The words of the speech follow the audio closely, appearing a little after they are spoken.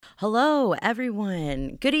Hello,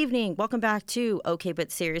 everyone. Good evening. Welcome back to Okay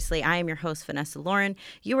But Seriously. I am your host, Vanessa Lauren.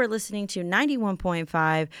 You are listening to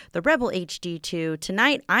 91.5 The Rebel HD-2.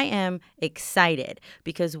 Tonight, I am excited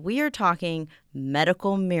because we are talking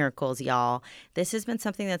medical miracles, y'all. This has been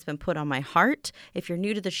something that's been put on my heart. If you're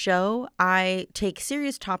new to the show, I take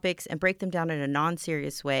serious topics and break them down in a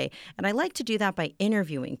non-serious way. And I like to do that by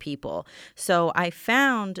interviewing people. So I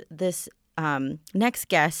found this next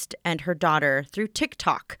guest and her daughter through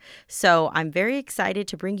TikTok. So I'm very excited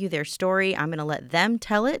to bring you their story. I'm going to let them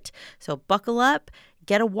tell it. So buckle up,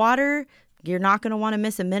 get a water. You're not going to want to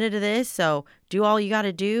miss a minute of this. So do all you got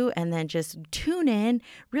to do and then just tune in.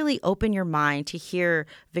 Really open your mind to hear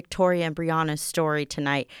Victoria and Brianna's story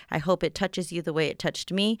tonight. I hope it touches you the way it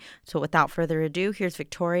touched me. So without further ado, here's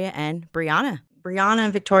Victoria and Brianna. Brianna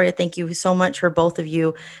and Victoria, thank you so much for both of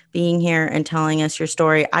you being here and telling us your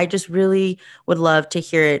story. I just really would love to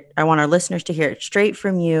hear it. I want our listeners to hear it straight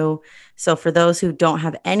from you. So for those who don't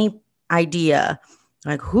have any idea,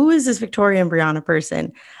 like, who is this Victoria and Brianna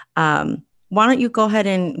person? Why don't you go ahead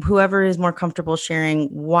and whoever is more comfortable sharing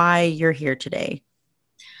why you're here today?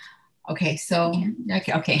 Okay. So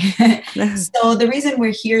the reason we're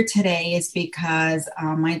here today is because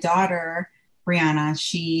my daughter, Brianna,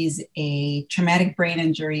 she's a traumatic brain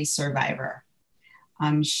injury survivor.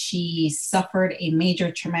 She suffered a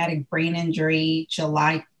major traumatic brain injury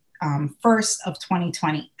July 1st of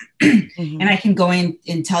 2020. Mm-hmm. And I can go in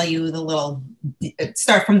and tell you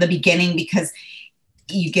start from the beginning because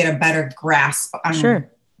you get a better grasp on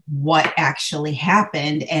what actually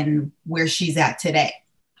happened and where she's at today.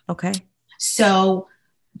 Okay. So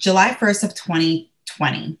July 1st of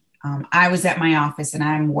 2020, I was at my office and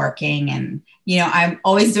I'm working and, I'm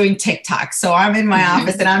always doing TikTok. So I'm in my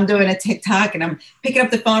office and I'm doing a TikTok and I'm picking up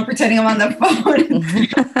the phone, pretending I'm on the phone,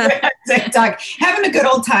 TikTok, having a good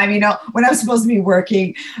old time, when I'm supposed to be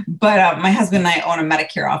working. But my husband and I own a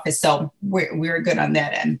Medicare office. So we're good on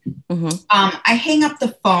that end. Mm-hmm. I hang up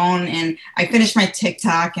the phone and I finish my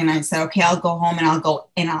TikTok and I said, okay, I'll go home and I'll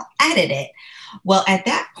edit it. Well, at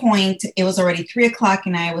that point, it was already 3:00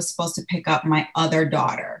 and I was supposed to pick up my other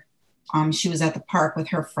daughter. She was at the park with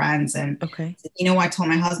her friends and, I told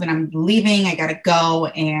my husband, I'm leaving, I got to go.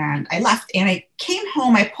 And I left and I came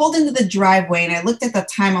home, I pulled into the driveway and I looked at the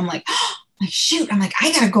time. I'm like, shoot, I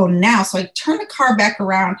got to go now. So I turned the car back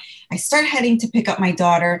around. I start heading to pick up my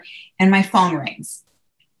daughter and my phone rings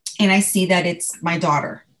and I see that it's my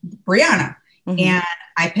daughter, Brianna. Mm-hmm. And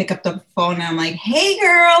I pick up the phone and I'm like, hey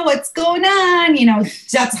girl, what's going on?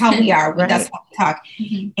 That's how we are. Right. That's how we talk.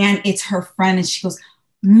 Mm-hmm. And it's her friend. And she goes,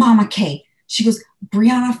 Mama Kay, she goes,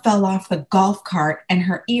 Brianna fell off the golf cart and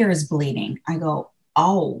her ear is bleeding. I go,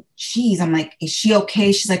 oh, geez. I'm like, is she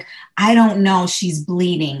okay? She's like, I don't know. She's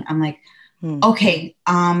bleeding. I'm like, okay,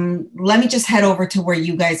 let me just head over to where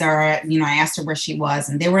you guys are at. I asked her where she was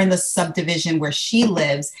and they were in the subdivision where she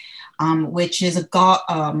lives, which is a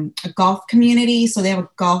golf community. So they have a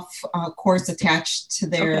golf course attached to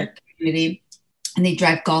their community and they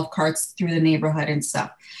drive golf carts through the neighborhood and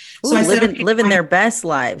stuff. So I said, living their best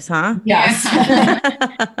lives, huh? Yes. So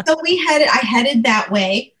I headed that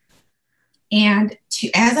way. And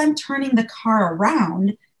as I'm turning the car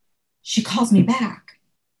around, she calls me back.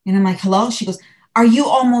 And I'm like, hello? She goes, are you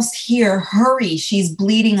almost here? Hurry. She's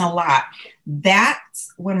bleeding a lot.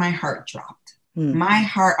 That's when my heart dropped. My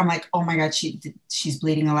heart, I'm like, oh my God, she's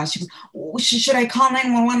bleeding a lot. She goes, oh, should I call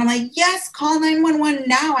 911? I'm like, yes, call 911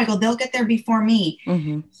 now. I go, they'll get there before me.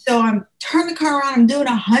 Mm-hmm. So I'm turning the car around. I'm doing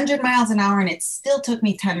 100 miles an hour and it still took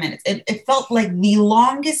me 10 minutes. It felt like the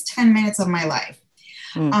longest 10 minutes of my life.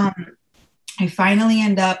 I finally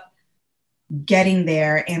end up getting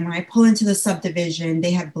there. And when I pull into the subdivision,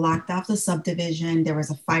 they had blocked off the subdivision. There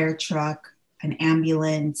was a fire truck, an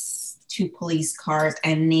ambulance, 2 police cars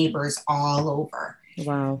and neighbors all over.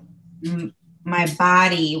 Wow. My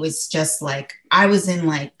body was just like, I was in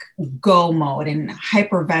like go mode and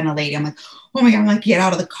hyperventilating. I'm like, oh my God, I'm like, get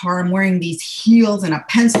out of the car. I'm wearing these heels and a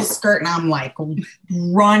pencil skirt. And I'm like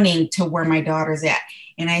running to where my daughter's at.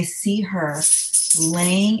 And I see her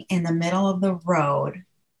laying in the middle of the road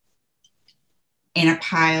in a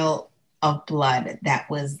pile of blood that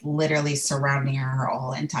was literally surrounding her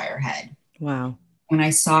whole entire head. Wow. When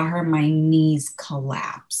I saw her, my knees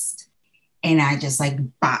collapsed and I just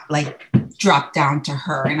dropped down to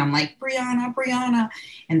her and I'm like, Brianna.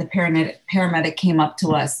 And the paramedic came up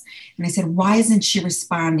to us and I said, why isn't she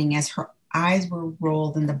responding? As her eyes were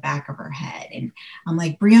rolled in the back of her head. And I'm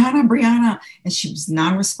like, Brianna. And she was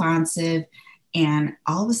non-responsive. And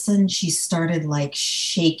all of a sudden she started like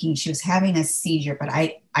shaking. She was having a seizure, but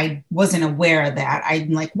I wasn't aware of that.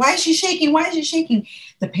 I'm like, why is she shaking? Why is she shaking?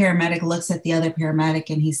 The paramedic looks at the other paramedic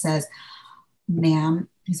and he says, ma'am,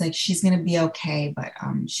 he's like, she's going to be okay, but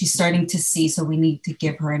she's starting to see, so we need to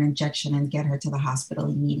give her an injection and get her to the hospital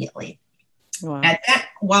immediately. Wow.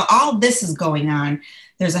 While all this is going on,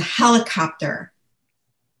 there's a helicopter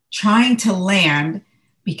trying to land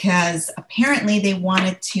because apparently they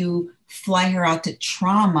wanted to fly her out to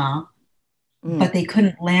trauma, but they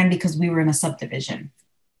couldn't land because we were in a subdivision.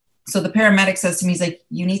 So the paramedic says to me, he's like,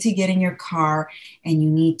 you need to get in your car and you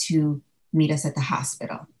need to meet us at the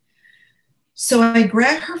hospital. So I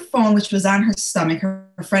grabbed her phone, which was on her stomach. Her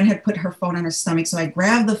friend had put her phone on her stomach. So I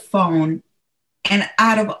grabbed the phone, and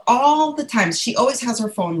out of all the times, she always has her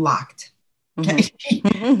phone locked.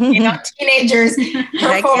 Mm-hmm. Teenagers,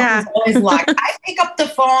 her phone is always locked. I pick up the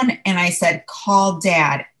phone and I said, call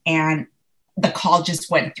dad. And the call just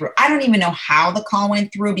went through. I don't even know how the call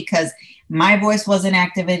went through because my voice wasn't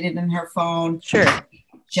activated in her phone. Sure.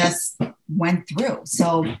 Just went through.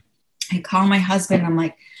 So I call my husband. I'm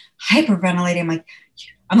like hyperventilating.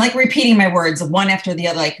 I'm like repeating my words one after the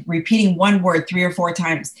other, like repeating one word 3 or 4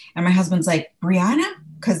 times. And my husband's like, Brianna?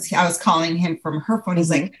 Because I was calling him from her phone. He's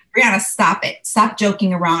like, Brianna, stop it. Stop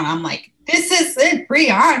joking around. I'm like, this is it,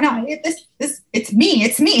 Brianna. It's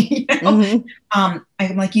me. You know?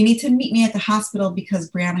 I'm like, you need to meet me at the hospital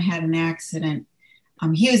because Brianna had an accident.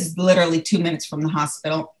 He was literally 2 minutes from the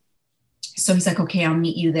hospital. So he's like, okay, I'll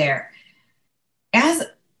meet you there.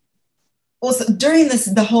 So during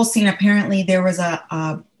the whole scene, apparently there was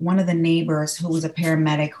one of the neighbors who was a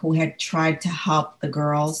paramedic who had tried to help the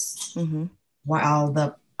girls while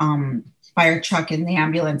the fire truck and the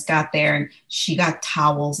ambulance got there, and she got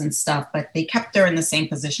towels and stuff, but they kept her in the same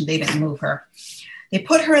position. They didn't move her. They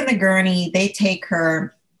put her in the gurney. They take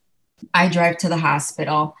her. I drive to the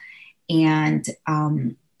hospital. And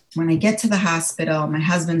when I get to the hospital, my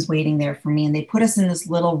husband's waiting there for me, and they put us in this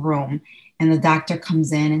little room, and the doctor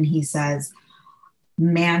comes in and he says,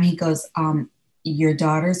 ma'am, he goes, your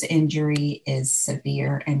daughter's injury is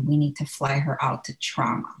severe and we need to fly her out to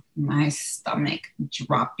trauma. My stomach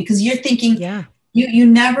dropped because you're thinking, you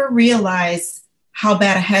never realize how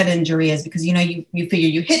bad a head injury is because, you figure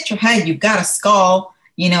you hit your head, you've got a skull,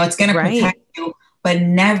 it's going to protect you. But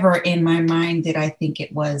never in my mind did I think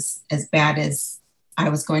it was as bad as I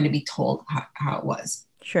was going to be told how it was.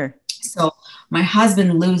 Sure. So my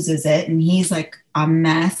husband loses it and he's like a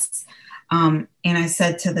mess. And I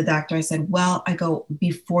said to the doctor, I said, well, I go,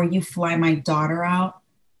 before you fly my daughter out,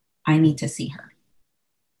 I need to see her.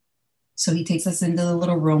 So he takes us into the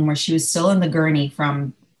little room where she was still in the gurney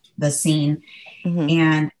from the scene.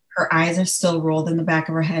 And her eyes are still rolled in the back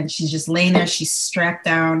of her head. She's just laying there. She's strapped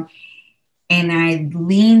down. And I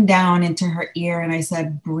leaned down into her ear and I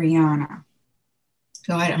said, Brianna,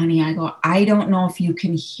 go ahead, honey. I go, I don't know if you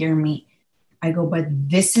can hear me. I go, but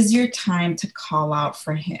this is your time to call out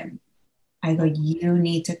for him. I go, you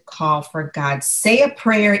need to call for God. Say a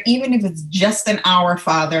prayer, even if it's just an hour,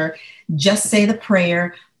 Father. Just say the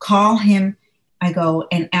prayer, call him. I go,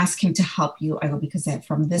 and ask him to help you. I go, because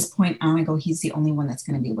from this point on, I go, he's the only one that's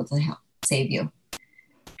going to be able to help save you.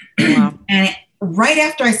 Wow. And right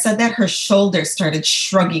after I said that, her shoulders started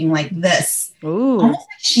shrugging like this. Ooh. Almost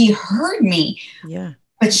like she heard me. Yeah.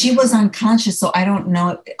 But she was unconscious, so I don't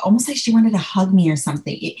know. Almost like she wanted to hug me or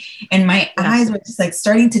something. And my eyes were just like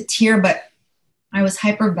starting to tear, but I was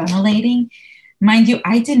hyperventilating. Mind you,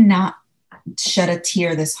 I did not shed a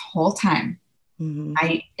tear this whole time.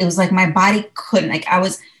 It was like my body couldn't. Like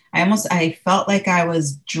I felt like I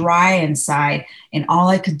was dry inside, and all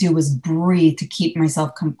I could do was breathe to keep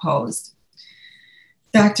myself composed.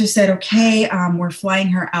 Doctor said, okay, we're flying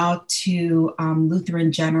her out to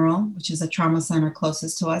Lutheran General, which is a trauma center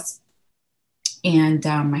closest to us. And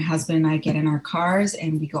my husband and I get in our cars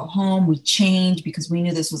and we go home. We change because we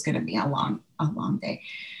knew this was going to be a long day.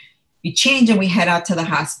 We change and we head out to the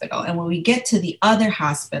hospital. And when we get to the other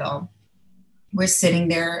hospital, we're sitting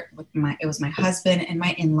there with it was my husband and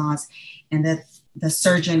my in-laws, and the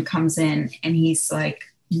surgeon comes in and he's like,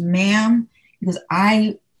 ma'am, he goes,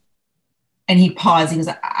 and he paused. He goes,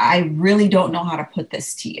 I really don't know how to put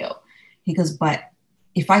this to you. He goes, but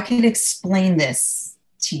if I could explain this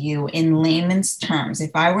to you in layman's terms,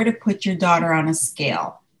 if I were to put your daughter on a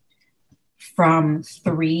scale from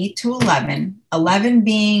 3 to 11, 11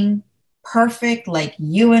 being perfect, like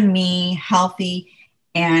you and me, healthy,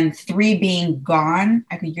 and 3 being gone,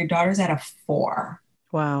 I think your daughter's at a 4.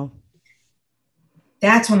 Wow.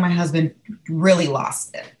 That's when my husband really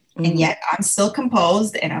lost it. And yet I'm still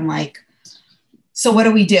composed and I'm like, so what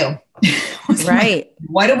do we do? Right.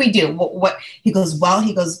 What do we do? What? He goes, well,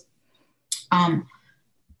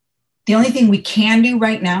 the only thing we can do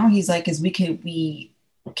right now, he's like, is we can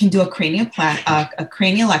do a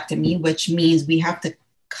craniolectomy, which means we have to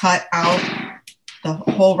cut out the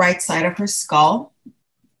whole right side of her skull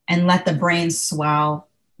and let the brain swell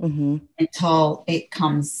until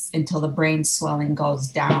the brain swelling goes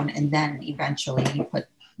down, and then eventually you put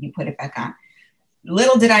it back on.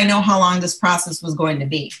 Little did I know how long this process was going to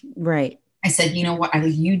be. Right. I said, you know what?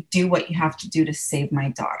 You do what you have to do to save my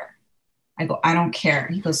daughter. I go, I don't care.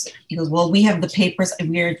 He goes, well, we have the papers.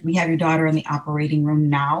 We have your daughter in the operating room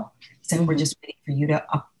now. He said, we're just waiting for you to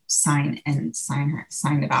sign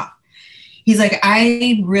it off. He's like,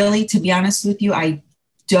 I really, to be honest with you, I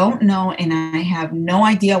don't know. And I have no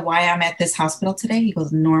idea why I'm at this hospital today. He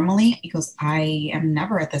goes, normally, I am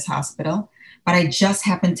never at this hospital, but I just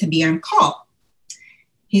happened to be on call.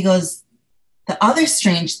 He goes, the other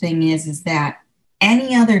strange thing is that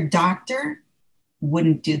any other doctor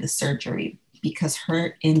wouldn't do the surgery because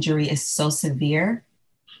her injury is so severe.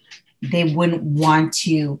 They wouldn't want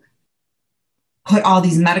to put all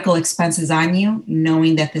these medical expenses on you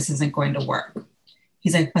knowing that this isn't going to work.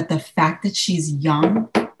 He's like, but the fact that she's young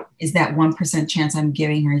is that 1% chance I'm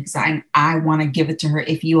giving her, because I want to give it to her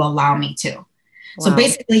if you allow me to. Wow. So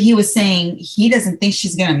basically he was saying he doesn't think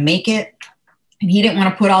she's going to make it, and he didn't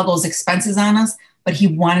want to put all those expenses on us, but he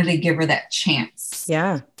wanted to give her that chance.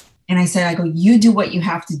 Yeah. And I said, you do what you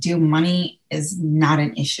have to do. Money is not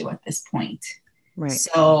an issue at this point. Right.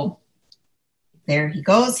 So there he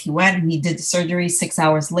goes. He went and he did the surgery. 6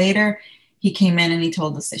 hours later, he came in and he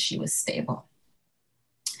told us that she was stable.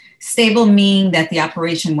 Stable meaning that the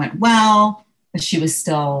operation went well, but she was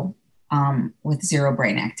still with zero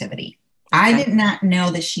brain activity. Okay. I did not know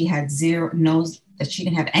that she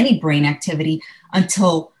didn't have any brain activity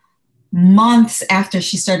until months after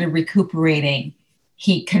she started recuperating.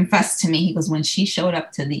 He confessed to me, he goes, when she showed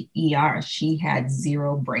up to the ER, she had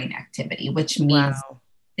zero brain activity, which means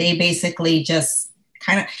they basically just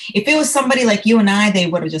kind of, if it was somebody like you and I, they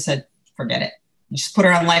would have just said, forget it. Just put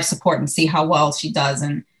her on life support and see how well she does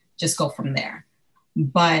and just go from there.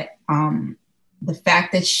 But the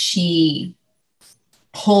fact that she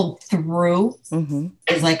pulled through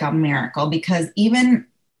is like a miracle, because even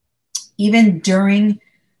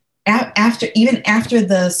after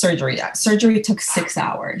the surgery took 6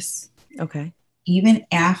 hours. Okay. Even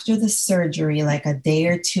after the surgery, like a day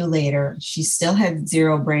or two later, she still had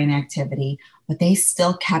zero brain activity, but they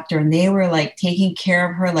still kept her, and they were like taking care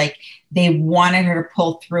of her. Like they wanted her to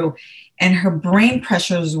pull through, and her brain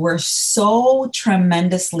pressures were so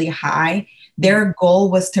tremendously high. Their goal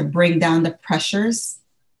was to bring down the pressures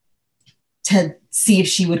to see if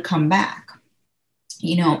she would come back.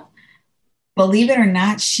 Believe it or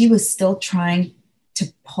not, she was still trying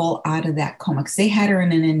to pull out of that coma, because they had her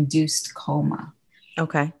in an induced coma.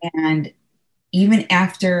 Okay. And even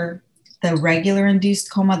after the regular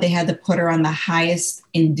induced coma, they had to put her on the highest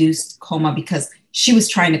induced coma because she was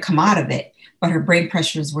trying to come out of it, but her brain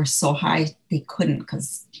pressures were so high they couldn't,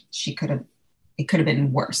 because it could have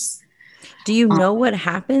been worse. Do you know what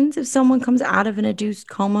happens if someone comes out of an induced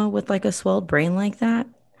coma with like a swelled brain like that?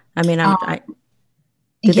 I mean,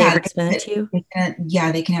 did they ever explain it to you?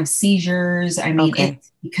 They can have seizures. I mean,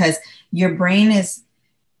 it's because your brain is,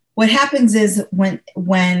 what happens is when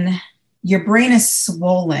your brain is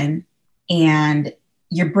swollen and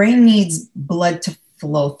your brain needs blood to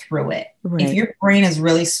flow through it. Right. If your brain is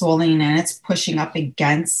really swollen and it's pushing up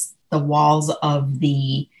against the walls of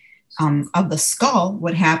the skull,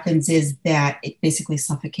 what happens is that it basically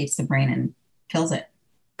suffocates the brain and kills it.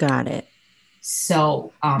 Got it.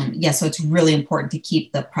 So, so it's really important to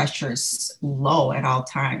keep the pressures low at all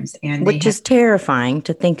times. And which is terrifying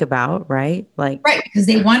to think about, right? Right, because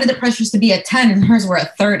they wanted the pressures to be at 10 and hers were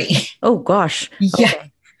at 30. Oh, gosh. Yeah.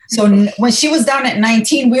 Okay. So when she was down at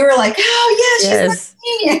 19, we were like, oh, yes.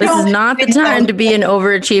 She's 19, This is not the time to be an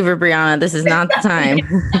overachiever, Brianna. This is not the time.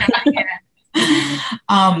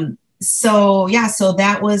 So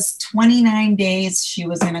that was 29 days. She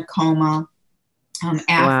was in a coma.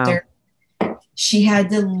 After she had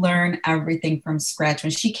to learn everything from scratch.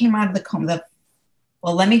 When she came out of the coma,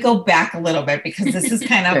 let me go back a little bit, because this is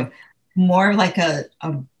kind of more like a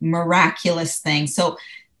miraculous thing. So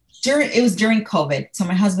it was during COVID. So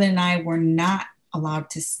my husband and I were not allowed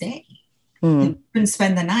to stay. We couldn't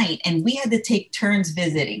spend the night, and we had to take turns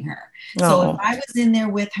visiting her. So if I was in there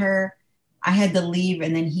with her, I had to leave,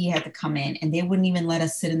 and then he had to come in, and they wouldn't even let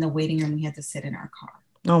us sit in the waiting room. We had to sit in our car.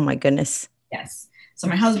 Oh my goodness. Yes. So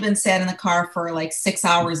my husband sat in the car for like 6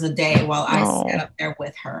 hours a day while I sat up there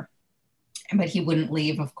with her, but he wouldn't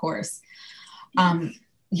leave, of course.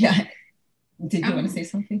 Did you want to say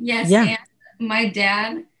something? Yes. Yeah. And my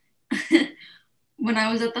dad, when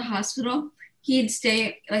I was at the hospital, he'd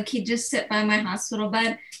just sit by my hospital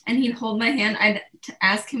bed and he'd hold my hand. I'd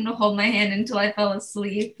ask him to hold my hand until I fell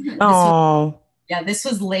asleep. Oh. This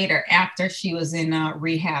was later after she was in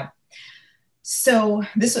rehab. So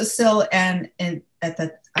this was still at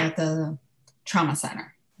the trauma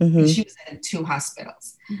center. Mm-hmm. She was in 2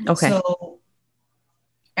 hospitals. Okay. So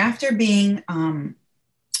after being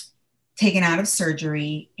taken out of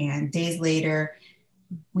surgery and days later,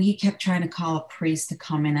 we kept trying to call a priest to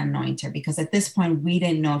come and anoint her, because at this point we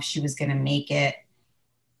didn't know if she was going to make it.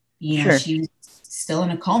 You know, Sure. she was still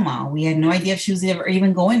in a coma. We had no idea if she was ever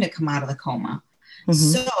even going to come out of the coma. Mm-hmm.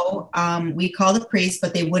 So we called the priest,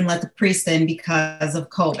 but they wouldn't let the priest in because of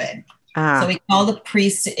COVID. So we called the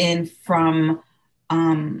priest in from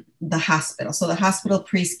the hospital. So the hospital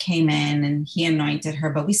priest came in and he anointed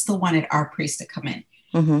her, but we still wanted our priest to come in.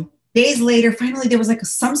 Mm-hmm. Days later, finally, there was like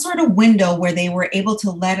some sort of window where they were able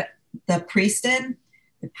to let the priest in.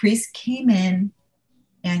 The priest came in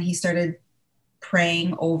and he started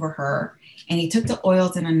praying over her, and he took the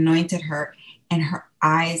oils and anointed her, and her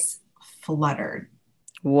eyes fluttered.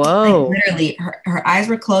 Whoa. Like literally, her eyes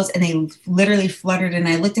were closed and they literally fluttered. And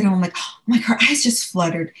I looked at him, I'm like, her eyes just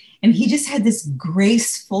fluttered. And he just had this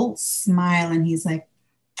graceful smile. And he's like,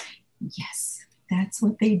 yes, that's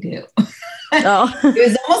what they do. Oh. It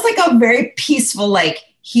was almost like a very peaceful, like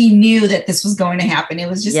he knew that this was going to happen. It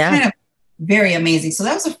was just kind of very amazing. So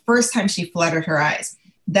that was the first time she fluttered her eyes.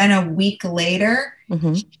 Then a week later,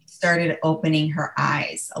 mm-hmm. she started opening her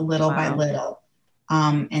eyes a little by little.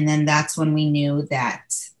 And then that's when we knew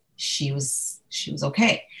that she was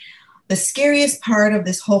okay. The scariest part of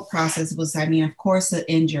this whole process was, of course, the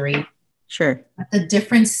injury. Sure. The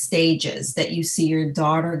different stages that you see your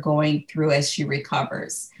daughter going through as she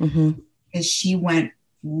recovers. Mm-hmm. Because she went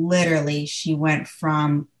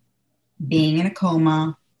from being in a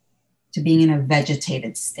coma to being in a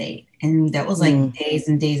vegetated state. And that was like days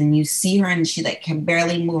and days. And you see her and she like can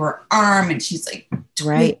barely move her arm and she's like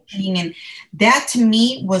twitching. And that to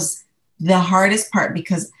me was the hardest part,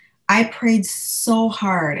 because I prayed so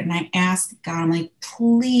hard and I asked God, I'm like,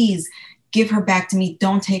 please give her back to me.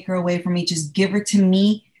 Don't take her away from me. Just give her to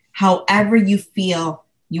me however you feel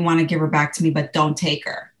you want to give her back to me, but don't take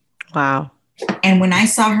her. Wow. And when I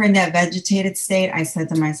saw her in that vegetated state, I said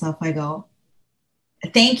to myself, I go,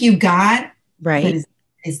 thank you, God. Right. But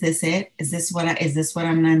is this it? Is this what I'm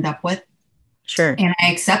going to end up with? Sure. And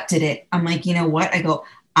I accepted it. I'm like, you know what? I go,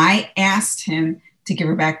 I asked him to give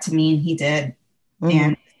her back to me and he did. Mm-hmm.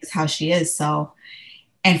 And it's how she is. So,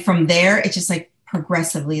 and from there, it's just like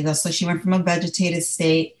progressively though. So she went from a vegetated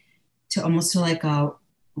state to almost to like a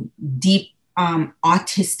deep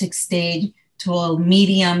autistic stage, to a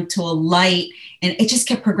medium, to a light. And it just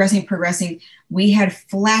kept progressing. We had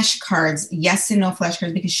flashcards, yes and no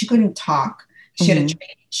flashcards, because she couldn't talk.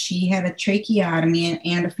 She had a tracheotomy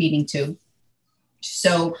and a feeding tube.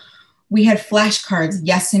 So we had flashcards,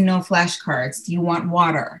 yes and no flashcards. Do you want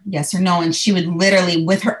water? Yes or no? And she would literally,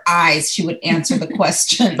 with her eyes, she would answer the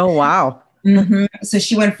question. Oh, wow. Mm-hmm. So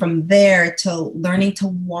she went from there to learning to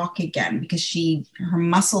walk again, because her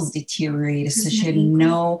muscles deteriorated. So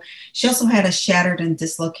she also had a shattered and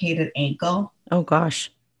dislocated ankle. Oh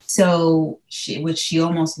gosh. So she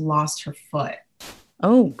almost lost her foot.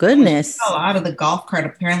 Oh goodness. She fell out of the golf cart.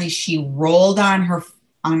 Apparently she rolled on her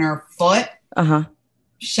foot,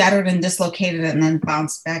 shattered and dislocated it, and then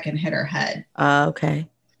bounced back and hit her head. Okay.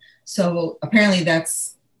 So apparently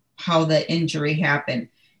that's how the injury happened.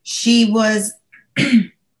 She was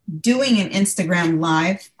doing an Instagram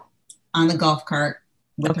live on the golf cart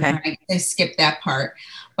with her friend. I skipped that part.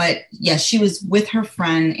 But yes, she was with her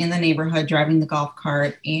friend in the neighborhood driving the golf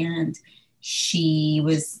cart, and she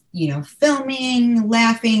was, filming,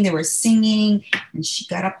 laughing. They were singing, and she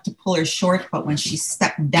got up to pull her shorts, but when she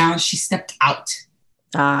stepped down, she stepped out.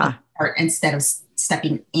 Instead of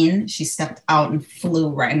stepping in, she stepped out and flew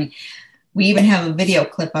right. I mean, we even have a video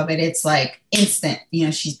clip of it. It's like instant,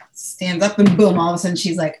 she stands up and boom, all of a sudden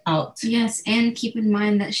she's like out. Yes. And keep in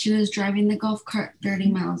mind that she was driving the golf cart 30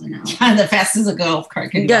 miles an hour. Yeah, the fastest a golf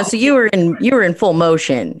cart can go. Yeah. So you were in full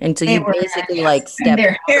motion. And so you basically like stepped and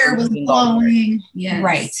their hair was blowing. Yes.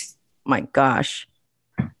 Right. My gosh.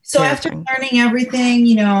 So terrifying. After learning everything,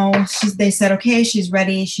 they said, okay, she's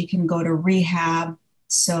ready. She can go to rehab.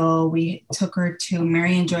 So we took her to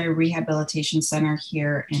Marion Joy Rehabilitation Center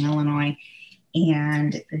here in Illinois,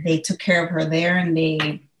 and they took care of her there, and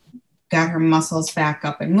they got her muscles back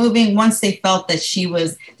up and moving. Once they felt that she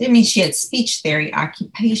had speech therapy,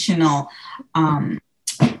 occupational,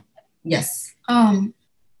 yes. My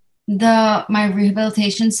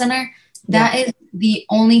rehabilitation center, That is the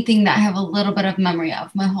only thing that I have a little bit of memory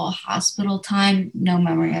of. My whole hospital time, no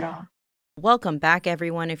memory at all. Welcome back,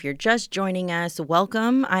 everyone. If you're just joining us,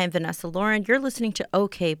 welcome. I am Vanessa Lauren. You're listening to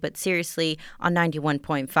Okay, But Seriously on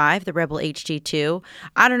 91.5, The Rebel HD-2.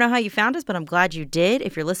 I don't know how you found us, but I'm glad you did.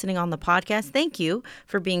 If you're listening on the podcast, thank you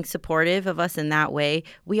for being supportive of us in that way.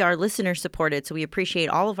 We are listener supported, so we appreciate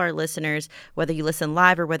all of our listeners, whether you listen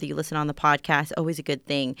live or whether you listen on the podcast. Always a good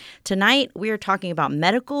thing. Tonight, we are talking about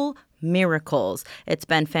medical miracles. It's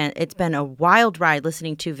been a wild ride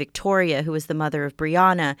listening to Victoria, who is the mother of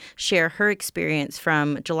Brianna, share her experience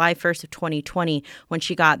from July 1st of 2020 when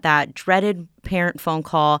she got that dreaded parent phone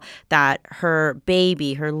call that her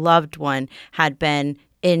baby, her loved one, had been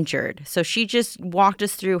injured. So she just walked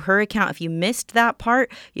us through her account. If you missed that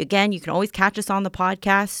part, again, you can always catch us on the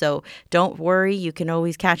podcast. So don't worry, you can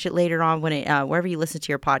always catch it later on when wherever you listen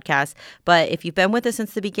to your podcast. But if you've been with us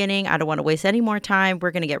since the beginning, I don't want to waste any more time.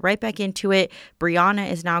 We're going to get right back into it.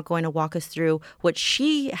 Brianna is now going to walk us through what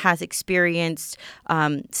she has experienced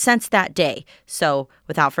since that day. So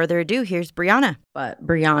without further ado, here's Brianna. But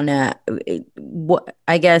Brianna,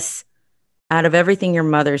 I guess, out of everything your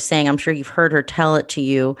mother's saying, I'm sure you've heard her tell it to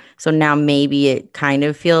you. So now maybe it kind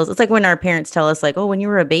of feels, it's like when our parents tell us like, oh, when you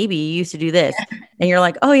were a baby, you used to do this. And you're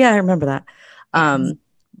like, oh yeah, I remember that.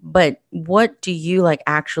 But what do you like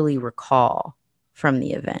actually recall from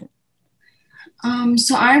the event?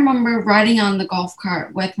 So I remember riding on the golf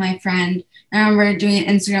cart with my friend. I remember doing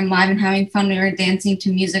an Instagram live and having fun. We were dancing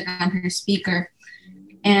to music on her speaker.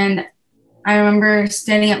 And I remember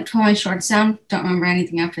standing up to my shorts down. Don't remember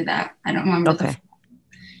anything after that. I don't remember. Okay.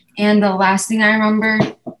 And the last thing I remember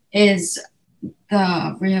is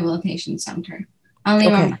the rehabilitation center. I only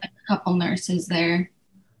remember a couple nurses there.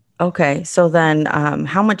 Okay. So then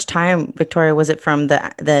how much time, Victoria, was it from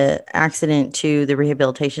the accident to the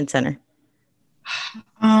rehabilitation center?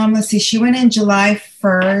 Let's see. She went in July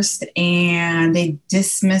 1st and they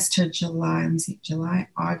dismissed her July,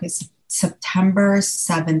 August, September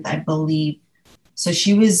 7th, I believe. So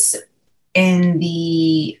she was in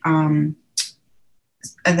the one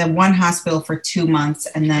hospital for 2 months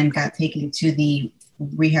and then got taken to the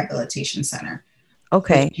rehabilitation center.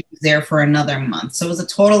 Okay. She was there for another month. So it was a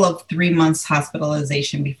total of 3 months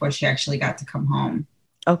hospitalization before she actually got to come home.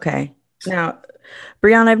 Okay. Now,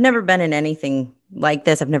 Brianna, I've never been in anything like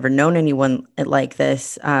this. I've never known anyone like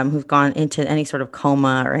this who's gone into any sort of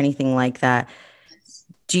coma or anything like that.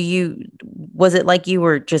 Was it like you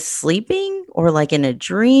were just sleeping or like in a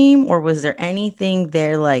dream, or was there anything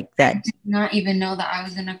there like that? I did not even know that I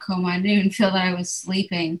was in a coma. I didn't even feel that I was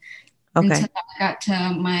sleeping until I got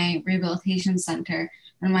to my rehabilitation center.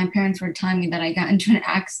 And my parents were telling me that I got into an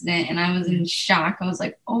accident and I was in shock. I was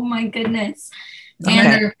like, oh my goodness. Okay.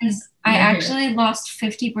 And I actually lost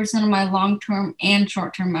 50% of my long-term and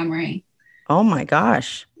short-term memory. Oh my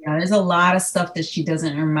gosh. Yeah, there's a lot of stuff that she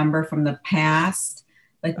doesn't remember from the past.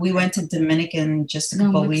 Like we went to Dominican just a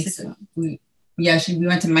couple weeks. We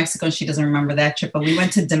went to Mexico and she doesn't remember that trip, but we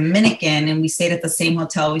went to Dominican and we stayed at the same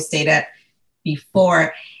hotel we stayed at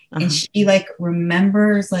before. And she like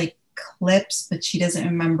remembers like clips, but she doesn't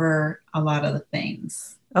remember a lot of the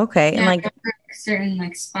things. Okay. Yeah, and like certain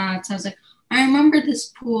like spots. I was like, I remember this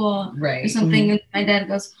pool or something. And my dad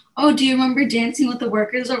goes, oh, do you remember dancing with the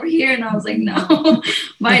workers over here? And I was like, no,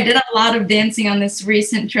 but I did a lot of dancing on this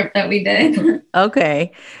recent trip that we did.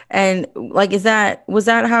 Okay. And like, was that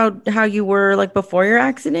how you were like before your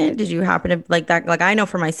accident? Did you happen to like that? Like, I know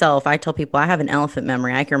for myself, I tell people I have an elephant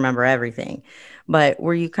memory. I can remember everything, but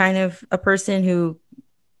were you kind of a person who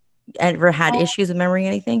ever had issues with remembering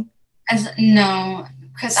anything? No.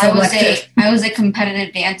 Because I was a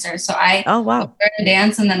competitive dancer, so I would learn to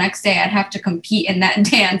dance, and the next day I'd have to compete in that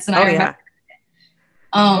dance. And I remember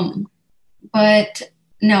it. But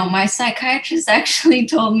no, my psychiatrist actually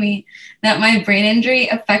told me that my brain injury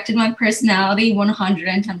affected my personality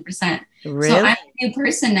 110%. Really? So I'm a new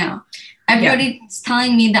person now. Everybody's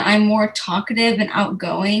telling me that I'm more talkative and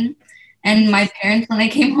outgoing. And my parents, when I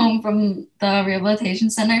came home from the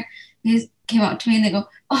rehabilitation center, they came up to me and they go,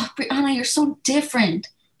 oh, Brianna, you're so different.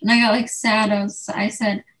 And I got like sad. I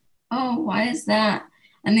said, oh, why is that?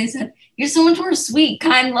 And they said, you're so much more sweet,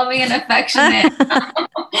 kind, loving, and affectionate.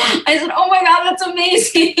 I said, oh my God, that's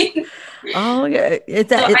amazing. Oh, yeah.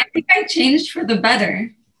 I think I changed for the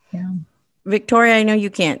better. Yeah. Victoria, I know you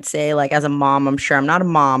can't say like as a mom, I'm sure I'm not a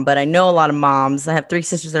mom, but I know a lot of moms. I have 3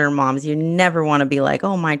 sisters that are moms. You never want to be like,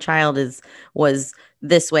 oh, my child was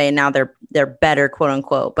this way and now they're better, quote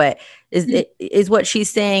unquote. But is what she's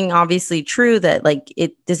saying obviously true, that like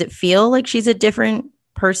does it feel like she's a different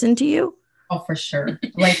person to you? Oh, for sure.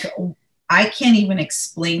 Like I can't even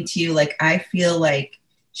explain to you. Like I feel like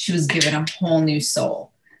she was given a whole new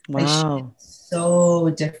soul. Like Wow. she's so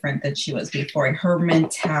different than she was before. Her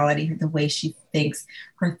mentality, the way she thinks,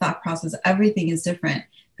 her thought process, everything is different.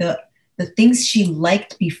 The things she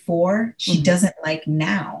liked before, she doesn't like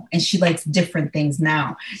now. And she likes different things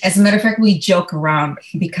now. As a matter of fact, we joke around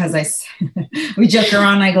because we joke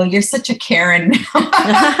around. I go, you're such a Karen now.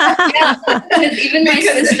 Yeah, even my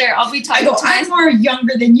sister, I'll be talking I'm more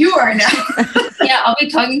younger than you are now. Yeah, I'll be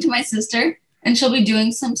talking to my sister and she'll be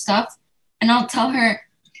doing some stuff. And I'll tell her,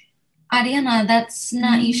 Ariana, that's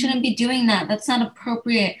not, you shouldn't be doing that. That's not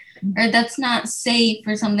appropriate. Or that's not safe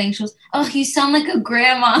or something. She goes, oh, you sound like a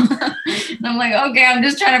grandma. And I'm like, okay, I'm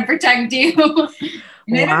just trying to protect you.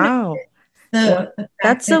 Wow.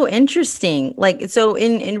 That's so interesting. Like, so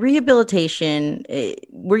in rehabilitation, I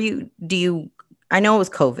know it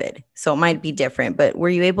was COVID, so it might be different, but were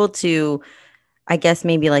you able to, I guess,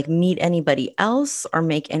 maybe like meet anybody else or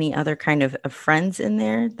make any other kind of friends in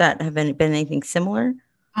there that have been anything similar?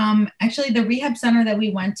 Actually, the rehab center that we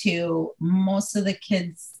went to, most of the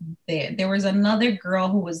kids there was another girl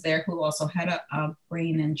who was there who also had a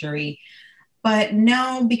brain injury, but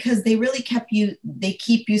no, because they really keep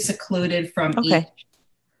you secluded from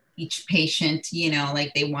each patient,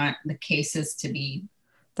 like they want the cases to be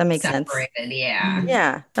that makes separated. Sense. Yeah.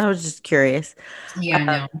 Yeah. I was just curious. Yeah,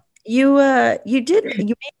 no. You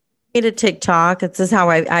made a TikTok. This is how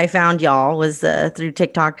I found y'all, was through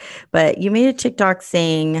TikTok. But you made a TikTok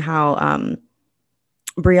saying how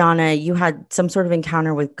Brianna, you had some sort of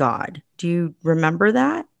encounter with God. Do you remember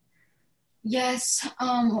that? Yes.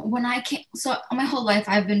 When I came, so my whole life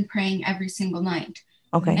I've been praying every single night.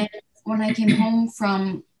 Okay. And when I came home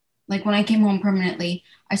permanently,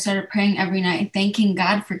 I started praying every night, thanking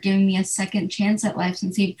God for giving me a second chance at life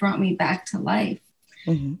since He brought me back to life.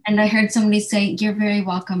 Mm-hmm. And I heard somebody say, you're very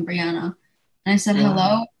welcome, Brianna. And I said,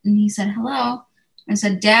 hello. And he said, hello. I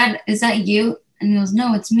said, Dad, is that you? And he goes,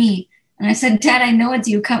 no, it's me. And I said, Dad, I know it's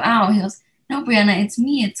you. Come out. He goes, no, Brianna, it's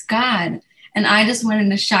me. It's God. And I just went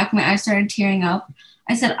into shock. My eyes started tearing up.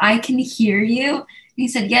 I said, I can hear you. And he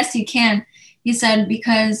said, yes, you can. He said,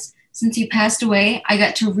 because since you passed away, I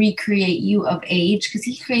got to recreate you of age, because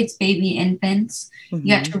he creates baby infants. Mm-hmm. He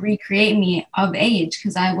got to recreate me of age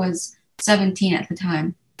because I was 17 at the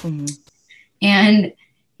time. Mm-hmm. And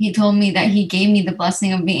he told me that he gave me the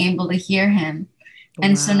blessing of being able to hear him.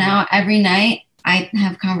 And so now every night I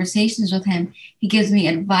have conversations with him. He gives me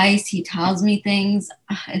advice. He tells me things.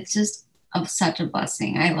 It's just such a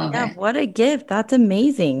blessing. I love it. Yeah, what a gift. That's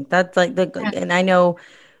amazing. That's like and I know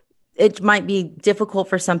it might be difficult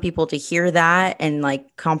for some people to hear that and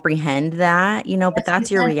like comprehend that, but that's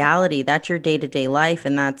your reality. That's your day-to-day life.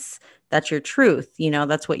 And that's your truth.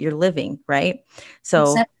 That's what you're living. Right.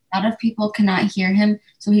 So except a lot of people cannot hear him.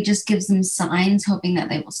 So he just gives them signs, hoping that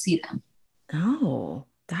they will see them. Oh,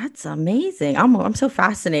 that's amazing. I'm so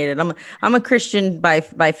fascinated. I'm a Christian by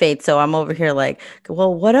faith. So I'm over here like,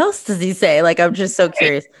 well, what else does he say? Like, I'm just so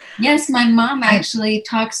curious. Yes. My mom actually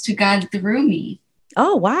talks to God through me.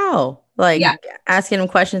 Oh, wow. Like asking him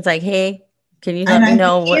questions like, hey, can you let me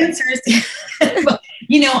know what answers?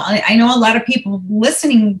 I know a lot of people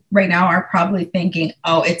listening right now are probably thinking,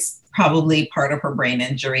 oh, it's probably part of her brain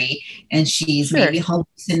injury and she's maybe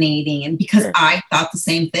hallucinating. And because I thought the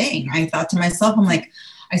same thing, I thought to myself,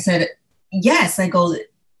 I said, yes, I go,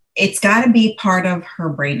 it's got to be part of her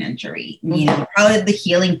brain injury, probably the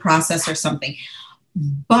healing process or something.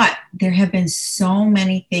 But there have been so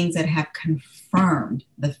many things that have confirmed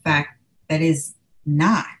the fact that is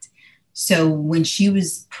not. So when she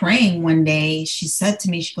was praying one day, she said to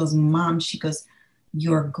me, she goes, Mom, she goes,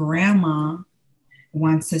 your grandma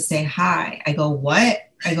wants to say hi. I go, what?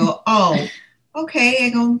 I go, oh, okay. I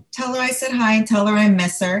go, tell her I said hi and tell her I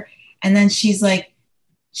miss her. And then she's like,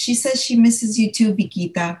 she says she misses you too,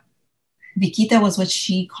 Viquita. Viquita was what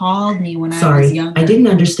she called me when I was younger. I didn't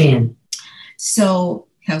understand. So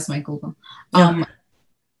that was my Google.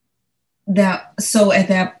 So at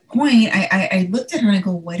that point, I looked at her and I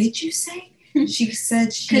go, what did you say? She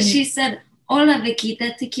said, she said, hola,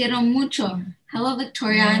 Viquita, te quiero mucho. Hello,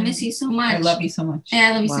 Victoria, I miss you so much. I love you so much. Yeah,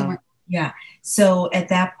 I love you so much. Yeah. So at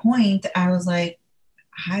that point, I was like,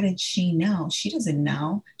 how did she know? She doesn't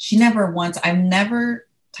know. I've never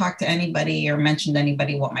talked to anybody or mentioned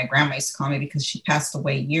anybody what my grandma used to call me, because she passed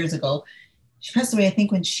away years ago. She passed away, I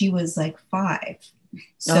think, when she was like 5.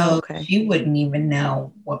 So she wouldn't even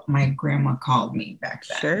know what my grandma called me back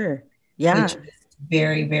then. Sure. Yeah. Which is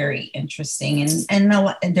very, very interesting.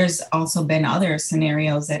 And there's also been other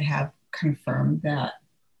scenarios that have confirmed that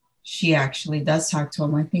she actually does talk to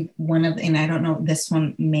him. I think and I don't know, this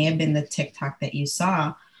one may have been the TikTok that you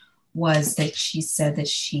saw, was that she said that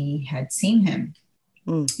she had seen him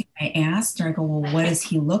Mm. I asked her, I go, well, what does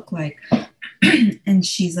he look like? And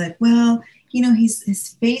she's like, well,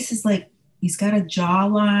 his face is like, he's got a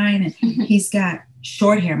jawline and he's got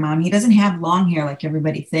short hair, Mom. He doesn't have long hair like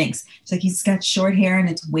everybody thinks. It's like, he's got short hair and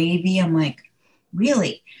it's wavy. I'm like,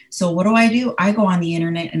 really? So what do? I go on the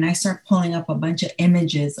internet and I start pulling up a bunch of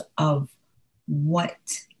images of what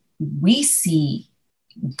we see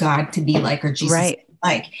God to be like, or Jesus Right.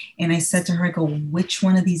 like. And I said to her, I go, which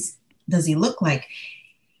one of these does he look like?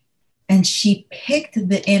 And she picked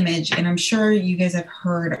the image, and I'm sure you guys have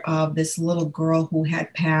heard of this little girl who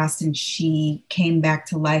had passed and she came back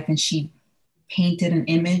to life and she painted an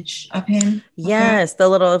image of him. Yes. The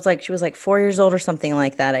little, it's like, she was like 4 years old or something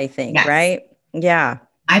like that, I think. Yes. Right. Yeah.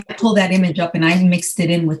 I pulled that image up and I mixed it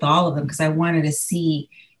in with all of them because I wanted to see.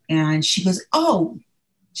 And she goes, oh,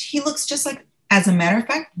 he looks just like, as a matter of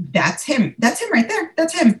fact, that's him. That's him right there.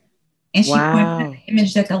 That's him. And she pointed at the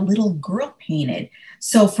image that the little girl painted.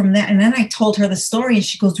 So from that, and then I told her the story and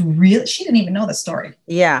she goes, really? She didn't even know the story.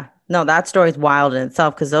 Yeah. No, that story's wild in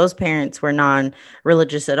itself because those parents were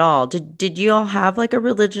non-religious at all. Did you all have like a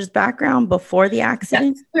religious background before the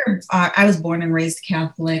accident? Yes. I was born and raised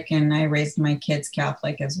Catholic, and I raised my kids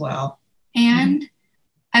Catholic as well. And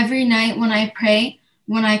every night when I pray,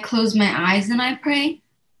 when I close my eyes and I pray,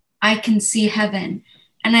 I can see heaven.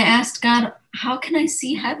 And I asked God, how can I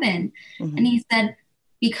see heaven? And he said,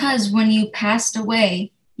 because when you passed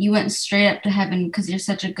away, you went straight up to heaven because you're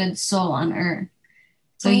such a good soul on earth.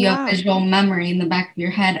 So you have visual memory in the back of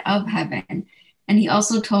your head of heaven. And he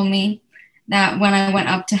also told me that when I went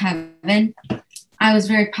up to heaven, I was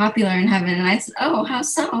very popular in heaven. And I said, oh, how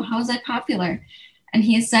so? How was I popular? And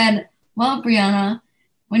he said, well, Brianna,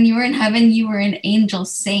 when you were in heaven, you were an angel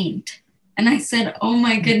saint. And I said, oh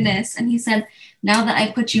my goodness. And he said, now that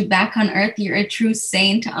I put you back on earth, you're a true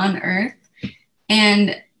saint on earth.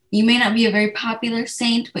 And you may not be a very popular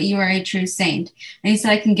saint, but you are a true saint. And he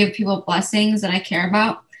said, I can give people blessings that I care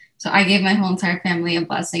about. So I gave my whole entire family a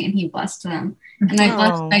blessing and he blessed them. And I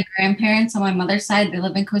blessed my grandparents on my mother's side. They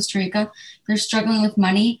live in Costa Rica. They're struggling with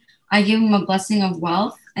money. I gave them a blessing of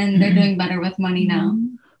wealth and they're doing better with money now.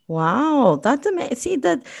 Wow, that's amazing. See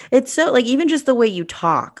that it's so like even just the way you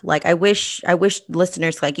talk. Like I wish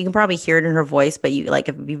listeners like you can probably hear it in her voice, but you like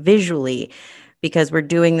if you visually because we're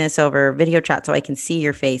doing this over video chat so I can see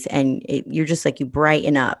your face and you're just like you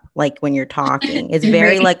brighten up like when you're talking. It's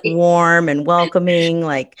very like warm and welcoming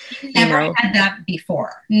like Never had that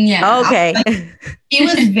before. Yeah. Okay. She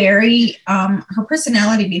was very her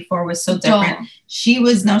personality before was so different. She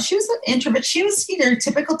was an introvert. She was either a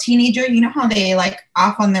typical teenager, you know how they like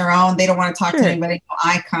off on their own, they don't want to talk to anybody, no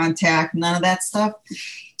eye contact, none of that stuff.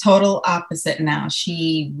 Total opposite now.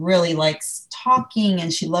 She really likes talking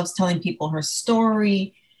and she loves telling people her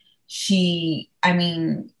story. She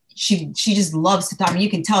just loves to talk. I mean, you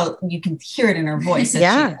can tell, you can hear it in her voice.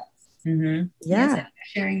 Yeah. Yes,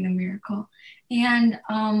 sharing the miracle. And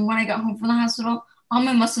when I got home from the hospital, all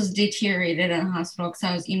my muscles deteriorated in the hospital because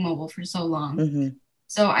I was immobile for so long.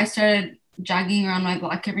 So I started jogging around my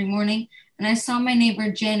block every morning and I saw my neighbor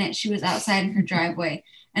Janet. She was outside in her driveway.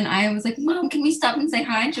 And I was like, Mom, can we stop and say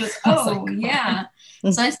hi? And she was, oh, yeah.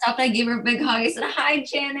 So I stopped. I gave her a big hug. I said, hi,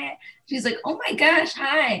 Janet. She's like, oh, my gosh,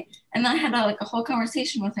 hi. And then I had a whole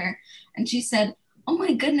conversation with her. And she said, oh,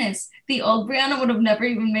 my goodness, the old Brianna would have never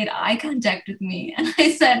even made eye contact with me. And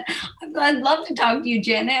I said, I'd love to talk to you,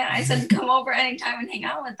 Janet. I said, come over anytime and hang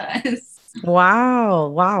out with us. Wow.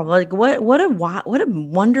 Like what a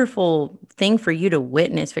wonderful thing for you to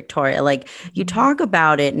witness, Victoria. Like you talk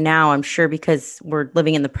about it now, I'm sure because we're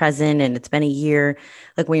living in the present and it's been a year.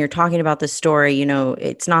 Like when you're talking about this story, you know,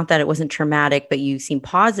 it's not that it wasn't traumatic, but you seem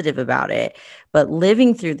positive about it. But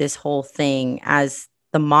living through this whole thing as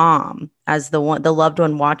the mom, as the loved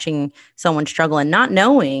one watching someone struggle and not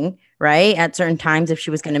knowing, right, at certain times if she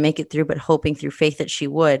was going to make it through, but hoping through faith that she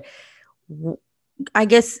would. I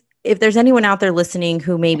guess if there's anyone out there listening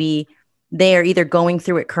who maybe they are either going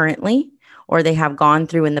through it currently or they have gone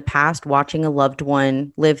through in the past watching a loved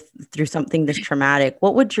one live through something this traumatic,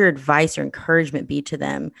 what would your advice or encouragement be to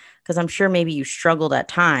them? Because I'm sure maybe you struggled at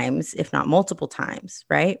times, if not multiple times,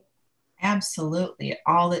 right? Absolutely.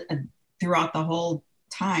 Throughout the whole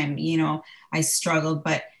time, you know, I struggled,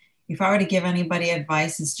 but if I were to give anybody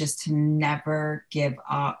advice, is just to never give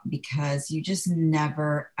up because you just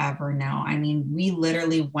never, ever know. I mean, we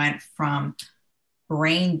literally went from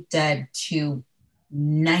brain dead to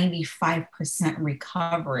 95%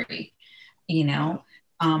 recovery, you know,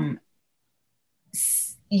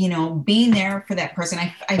 being there for that person.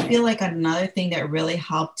 I feel like another thing that really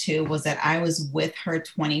helped too was that I was with her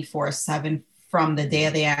 24/7 from the day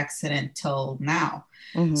of the accident till now.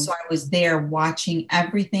 Mm-hmm. So I was there watching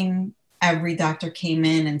everything every doctor came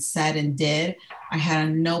in and said and did. I had a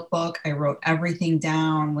notebook. I wrote everything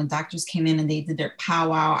down. When doctors came in and they did their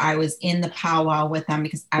powwow, I was in the powwow with them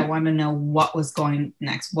because I wanted to know what was going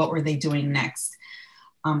next. What were they doing next?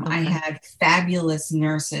 I had fabulous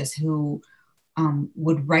nurses who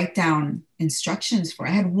would write down instructions for.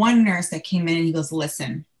 I had one nurse that came in and he goes,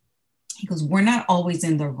 listen, he goes, we're not always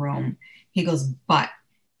in the room. He goes, but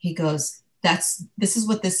he goes, this is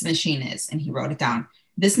what this machine is. And he wrote it down.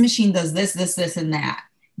 This machine does this, this, this, and that.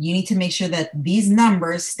 You need to make sure that these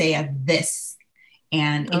numbers stay at this.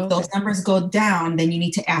 And if those numbers go down, then you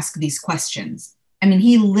need to ask these questions. I mean,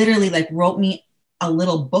 he literally like wrote me a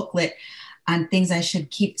little booklet on things I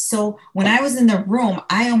should keep. So when I was in the room,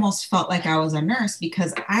 I almost felt like I was a nurse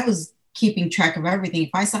because I was keeping track of everything. If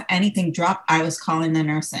I saw anything drop, I was calling the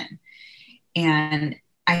nurse in. And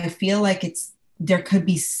I feel like there could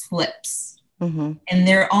be slips. Mm-hmm. And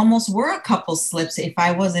there almost were a couple slips. If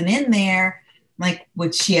I wasn't in there, like,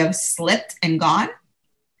 would she have slipped and gone?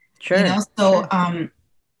 Sure. You know, so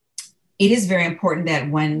it is very important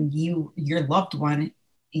that when your loved one,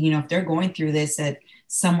 you know, if they're going through this, that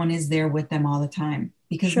someone is there with them all the time,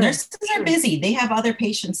 because nurses are busy. They have other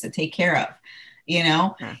patients to take care of, you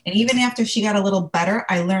know. And even after she got a little better,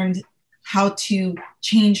 I learned how to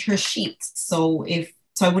change her sheets. So I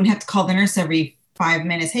wouldn't have to call the nurse every 5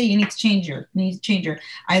 minutes. Hey, you need to change her.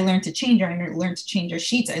 I learned to change her. I learned to change her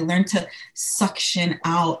sheets. I learned to suction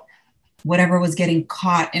out whatever was getting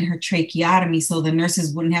caught in her tracheotomy so the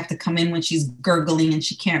nurses wouldn't have to come in when she's gurgling and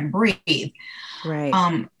she can't breathe.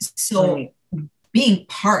 Right. Being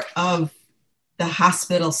part of the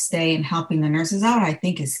hospital stay and helping the nurses out, I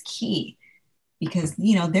think, is key, because,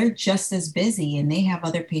 you know, they're just as busy and they have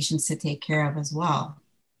other patients to take care of as well.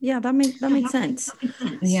 Yeah, that makes sense.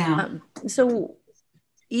 Yeah. So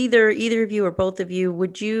either of you or both of you,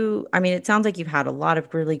 it sounds like you've had a lot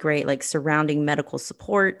of really great, like, surrounding medical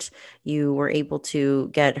support. You were able to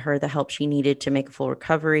get her the help she needed to make a full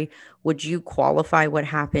recovery. Would you qualify what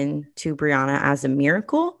happened to Brianna as a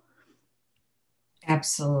miracle?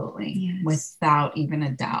 Absolutely. Yes. Without even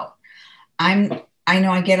a doubt. I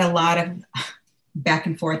know I get a lot of back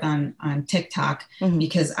and forth on TikTok, mm-hmm.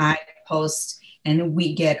 because I post and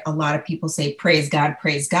we get a lot of people say, praise God,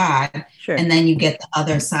 praise God. Sure. And then you get the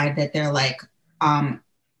other side that they're like,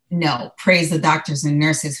 no, praise the doctors and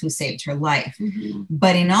nurses who saved her life. Mm-hmm.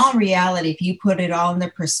 But in all reality, if you put it all into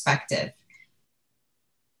perspective,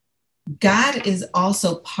 God is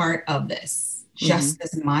also part of this just mm-hmm.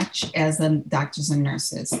 as much as the doctors and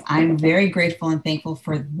nurses. I'm very grateful and thankful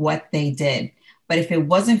for what they did. But if it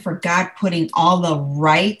wasn't for God putting all the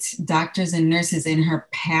right doctors and nurses in her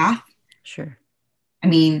path, sure. I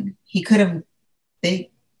mean, he could have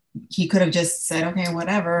just said, okay,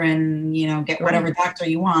 whatever, and, you know, get whatever doctor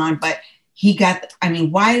you want. But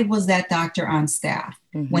why was that doctor on staff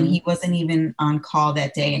mm-hmm. when he wasn't even on call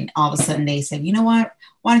that day? And all of a sudden they said, you know what,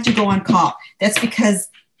 why don't you go on call? That's because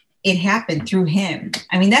it happened through him.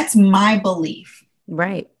 I mean, that's my belief.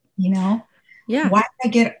 Right. You know? Yeah. Why did I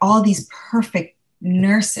get all these perfect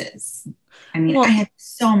nurses? I mean, I had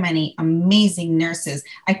so many amazing nurses.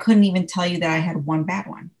 I couldn't even tell you that I had one bad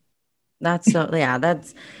one. Go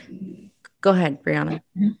ahead, Brianna.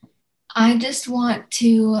 I just want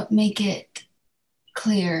to make it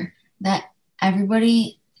clear that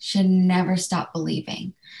everybody should never stop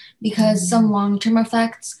believing, because some long-term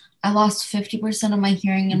effects, I lost 50% of my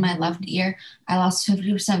hearing in my left ear. I lost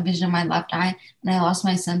 50% vision in my left eye, and I lost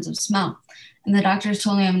my sense of smell. And the doctors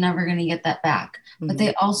told me I'm never going to get that back. Mm-hmm. But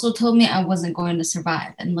they also told me I wasn't going to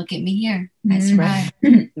survive. And look at me here. I survived.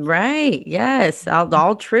 Right. Yes.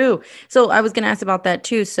 All true. So I was going to ask about that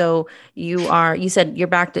too. So you said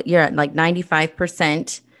you're at like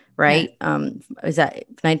 95%, right? Yeah. Is that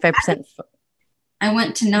 95%? I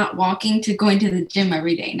went to not walking to going to the gym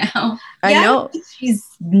every day now. I know. She's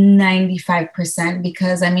 95%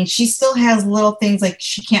 because, I mean, she still has little things like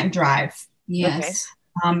she can't drive. Yes. Okay.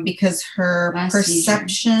 Because her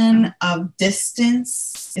perception of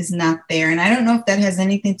distance is not there. And I don't know if that has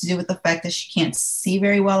anything to do with the fact that she can't see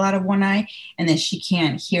very well out of one eye and that she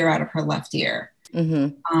can't hear out of her left ear.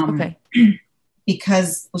 Mm-hmm. Okay.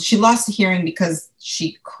 Because she lost the hearing because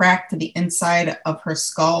she cracked the inside of her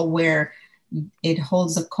skull where it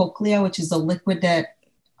holds a cochlea, which is the liquid that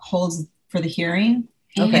holds for the hearing.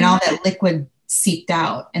 Okay. And all that liquid seeped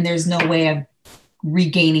out, and there's no way of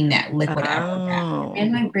regaining that liquid after that.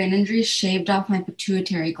 And my brain injury shaved off my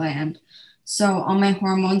pituitary gland, so all my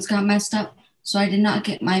hormones got messed up, so I did not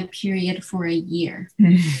get my period for a year.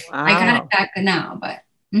 Wow. I got it back now, but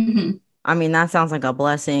I mean, that sounds like a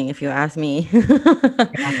blessing if you ask me.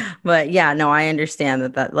 Yeah. But yeah, no, I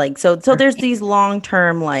understand that like so there's these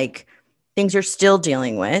long-term like things you're still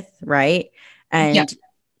dealing with, right? Yeah. And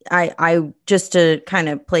I just to kind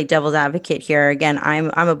of play devil's advocate here again,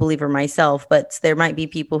 I'm a believer myself, but there might be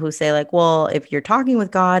people who say like, well, if you're talking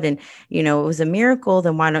with God and it was a miracle,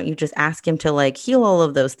 then why don't you just ask him to like heal all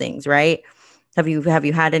of those things, right? Have you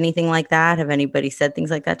had anything like that? Have anybody said things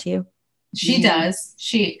like that to you? She does.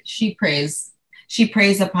 She prays. She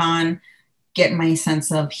prays upon get my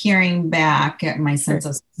sense of hearing back, get my sense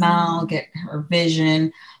of smell, get her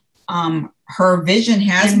vision. Her vision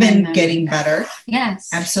has been getting better. Yes.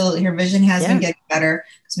 Absolutely. Her vision has been getting better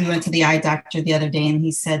because we went to the eye doctor the other day and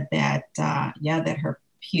he said that, that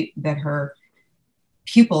her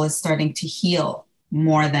pupil is starting to heal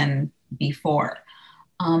more than before.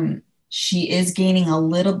 She is gaining a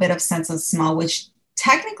little bit of sense of smell, which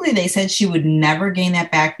technically they said she would never gain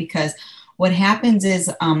that back because what happens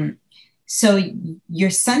is, so your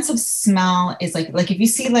sense of smell is like if you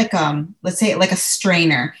see like let's say like a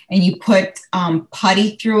strainer and you put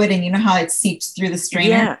putty through it and you know how it seeps through the strainer.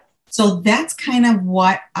 Yeah. So that's kind of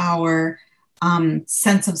what our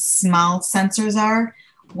sense of smell sensors are.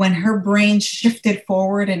 When her brain shifted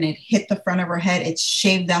forward and it hit the front of her head, it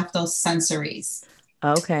shaved off those sensories.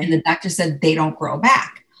 Okay. And the doctor said they don't grow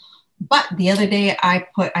back. But the other day I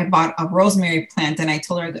bought a rosemary plant and I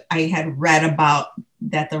told her that I had read about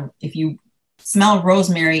that if you smell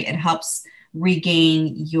rosemary, it helps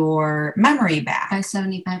regain your memory back by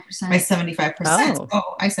 75%. By 75%. So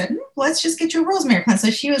I said, let's just get your rosemary plant. So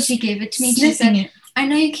she gave it to me. She said, I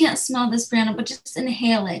know you can't smell this, Brianna, but just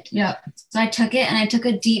inhale it. Yeah. So I took it and I took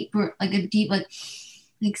a deep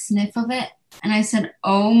sniff of it. And I said,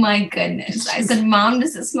 oh my goodness. I said, Mom,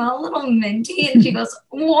 does it smell a little minty? And she goes,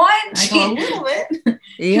 what? I go, a little bit.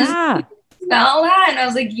 Yeah. Smell that? And I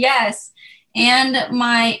was like, yes. And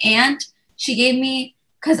my aunt, she gave me,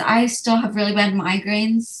 because I still have really bad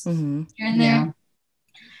migraines here and there.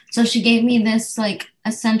 So she gave me this like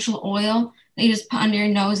essential oil that you just put under your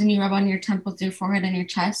nose and you rub on your temples, your forehead, and your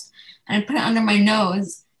chest. And I put it under my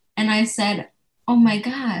nose. And I said, oh my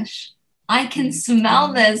gosh, I can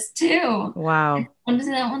smell this too. Wow. What does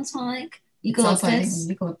that one smell like? Eucalyptus?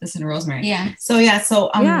 Eucalyptus and rosemary. Yeah. So yes,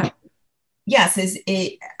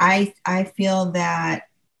 I feel that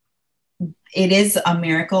it is a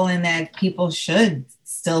miracle and that people should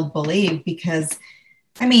still believe because,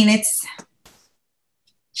 I mean, it's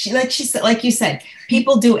like you said,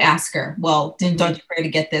 people do ask her, well, don't you pray to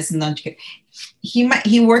get this? And don't you get,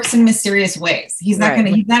 he works in mysterious ways. He's not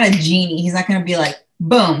he's not a genie. He's not going to be like,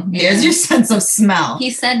 boom, there's your sense of smell. He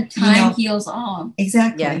said time heals all.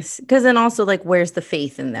 Exactly. Yes. Because then also like, where's the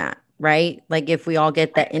faith in that? Right? Like if we all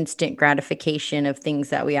get that instant gratification of things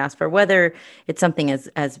that we ask for, whether it's something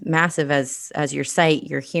as massive as your sight,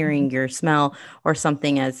 your hearing, your smell, or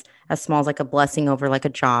something as small as like a blessing over like a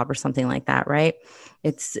job or something like that, right?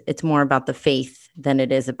 It's more about the faith than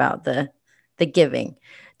it is about the giving.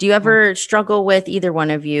 Do you ever struggle with either one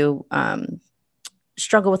of you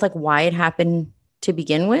struggle with like why it happened to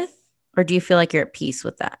begin with? Or do you feel like you're at peace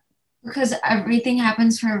with that? Because everything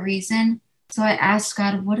happens for a reason. So I asked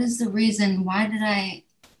God, what is the reason? Why did I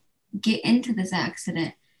get into this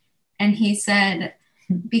accident? And he said,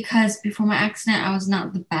 because before my accident, I was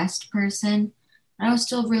not the best person. I was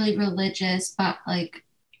still really religious, but like...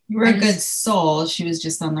 You were a good soul. She was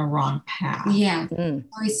just on the wrong path. Yeah. So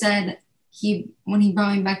he said, when he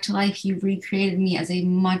brought me back to life, he recreated me as a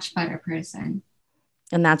much better person.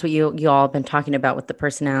 And that's what you all have been talking about with the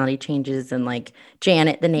personality changes and like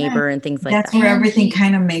Janet, the neighbor, and things like that. That's where everything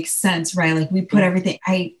kind of makes sense, right? Like we put everything,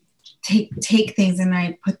 I take things and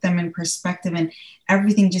I put them in perspective and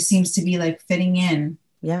everything just seems to be like fitting in.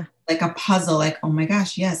 Yeah. Like a puzzle, like, oh my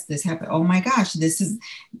gosh, yes, this happened. Oh my gosh,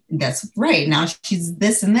 that's right. Now she's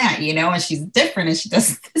this and that, and she's different and she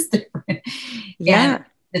does this different. Yeah. And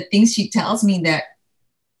the things she tells me, that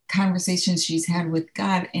conversations she's had with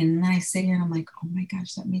God, and then I sit here and I'm like, oh my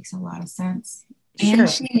gosh, that makes a lot of sense. And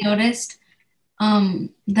she noticed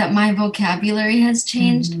that my vocabulary has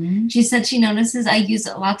changed. She said she notices I use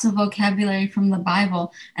lots of vocabulary from the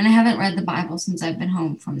Bible, and I haven't read the Bible since I've been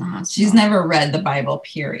home from the hospital. She's never read the Bible,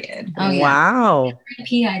 period. Oh, yeah. Wow.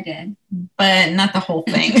 I did. But not the whole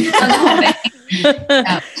thing. She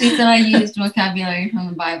said I used vocabulary from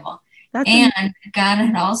the Bible. God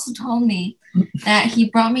had also told me that he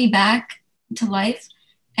brought me back to life,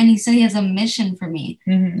 and he said he has a mission for me.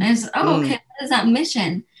 And I said, oh, okay, what is that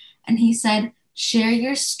mission? And he said, share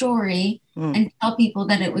your story and tell people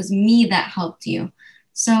that it was me that helped you.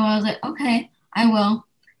 So I was like, okay, I will.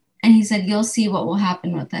 And he said, you'll see what will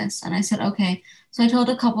happen with this. And I said, okay. So I told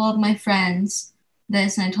a couple of my friends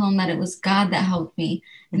this, and I told them that it was God that helped me.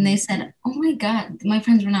 And they said, oh my God, my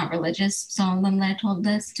friends were not religious, some of them that I told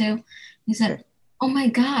this to. He said, oh my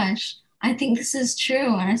gosh, I think this is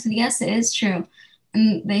true. And I said, yes, it is true.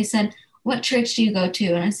 And they said, what church do you go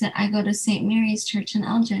to? And I said, I go to St. Mary's Church in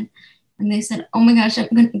Elgin. And they said, oh my gosh, I'm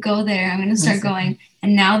going to go there. I'm going to start going.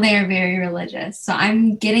 And now they are very religious. So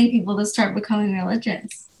I'm getting people to start becoming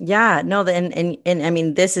religious. Yeah, no, and I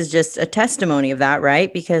mean, this is just a testimony of that,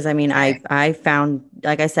 right? Because I mean, I found,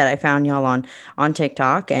 like I said, I found y'all on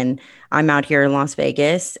TikTok, and I'm out here in Las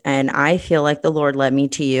Vegas, and I feel like the Lord led me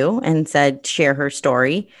to you and said, share her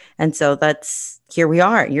story. And so here we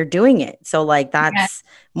are, you're doing it. So like that's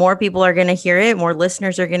more people are going to hear it, more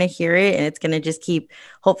listeners are going to hear it, and it's going to just keep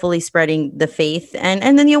hopefully spreading the faith and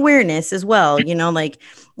then the awareness as well. You know, like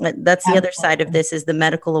that's the other side of this, is the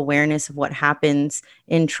medical awareness of what happens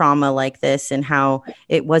in trauma like this, and how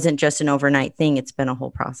it wasn't just an overnight thing. It's been a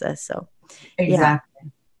whole process. So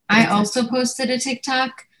exactly. I also posted a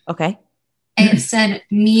TikTok. Okay. It said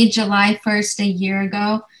me July 1st a year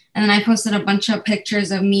ago. And then I posted a bunch of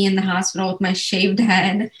pictures of me in the hospital with my shaved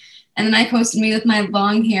head. And then I posted me with my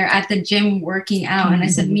long hair at the gym working out. And I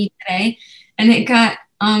said me today. And it got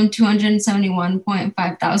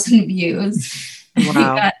 271.5 thousand views.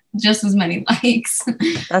 Wow. Got just as many likes.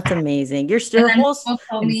 That's amazing. You're still people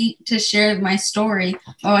told me to share my story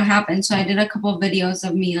of what happened. So I did a couple of videos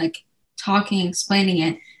of me like talking, explaining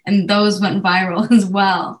it. And those went viral as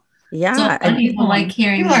well. Yeah. So people like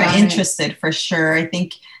hearing people about are interested for sure. I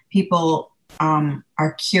think people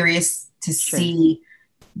are curious to see,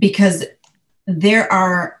 because there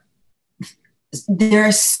are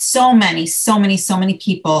so many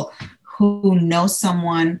people who know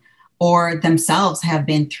someone or themselves have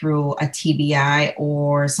been through a TBI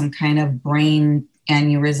or some kind of brain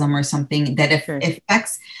aneurysm or something that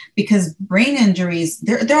affects, because brain injuries,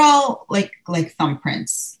 they're all like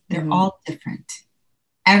thumbprints. They're all different.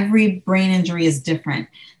 Every brain injury is different.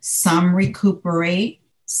 Some recuperate,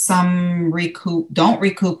 some don't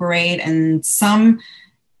recuperate, and some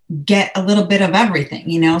get a little bit of everything,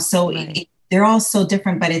 you know? So they're all so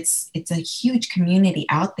different, but it's a huge community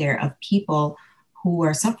out there of people who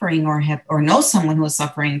are suffering or know someone who is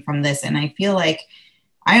suffering from this. And I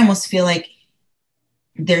almost feel like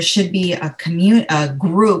there should be a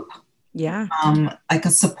group, like a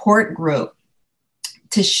support group,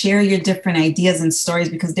 to share your different ideas and stories,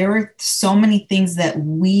 because there were so many things that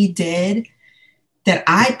we did, that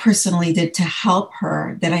I personally did to help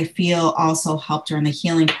her, that I feel also helped her in the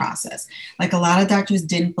healing process. Like a lot of doctors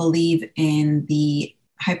didn't believe in the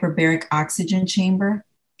hyperbaric oxygen chamber,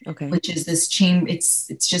 which is this chamber. It's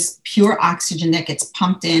just pure oxygen that gets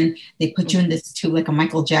pumped in. They put you in this tube, like a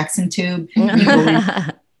Michael Jackson tube. You go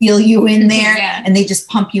in, feel you in there, and they just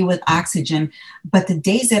pump you with oxygen. But the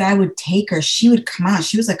days that I would take her, she would come out.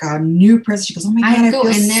 She was like a new person. She goes, oh my God, I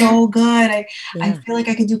feel so good. I feel like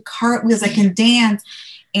I could do cartwheels. I can dance.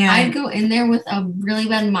 And I'd go in there with a really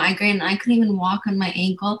bad migraine. And I couldn't even walk on my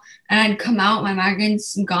ankle. And I'd come out, my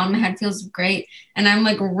migraine's gone. My head feels great. And I'm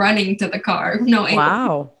like running to the car. No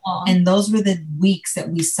ankle. Wow. And those were the weeks that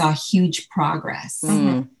we saw huge progress.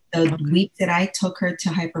 The week that I took her to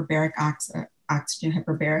hyperbaric oxygen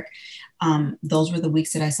hyperbaric, those were the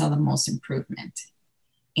weeks that I saw the most improvement.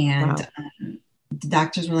 And the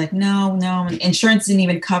doctors were like, no, insurance didn't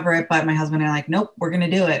even cover it, but my husband and I were like, nope, we're going to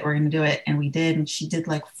do it. And we did. And she did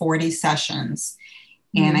like 40 sessions.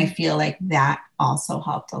 And I feel like that also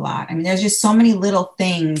helped a lot. I mean, there's just so many little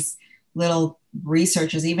things, little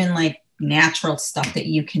researches, even like natural stuff that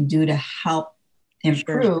you can do to help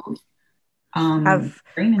improve. Have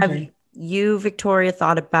you, Victoria,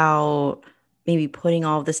 thought about maybe putting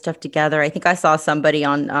all of this stuff together? I think I saw somebody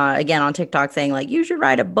on TikTok saying like, you should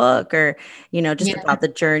write a book, or, just about the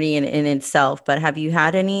journey in itself. But have you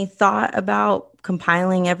had any thought about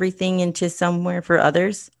compiling everything into somewhere for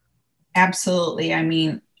others? Absolutely. I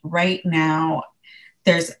mean, right now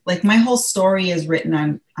there's like, my whole story is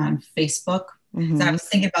written on Facebook. So I was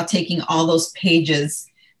thinking about taking all those pages,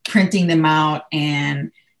 printing them out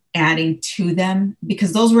and adding to them,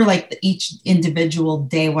 because those were like each individual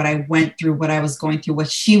day, what I went through, what I was going through,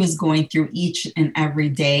 what she was going through each and every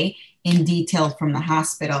day in detail from the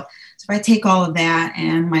hospital. So if I take all of that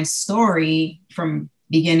and my story from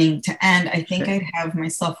beginning to end, I think I'd have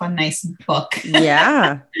myself a nice book.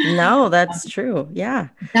 Yeah, no, that's true. Yeah,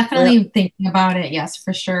 definitely thinking about it. Yes,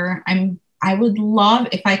 for sure. I would love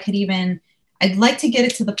if I could I'd like to get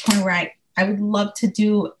it to the point where I would love to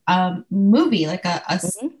do a movie, like I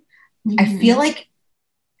feel like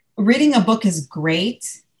reading a book is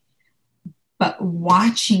great, but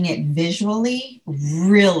watching it visually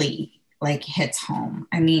really like hits home.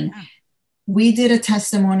 I mean, we did a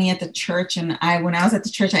testimony at the church, and when I was at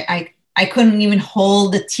the church, I couldn't even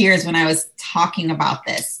hold the tears when I was talking about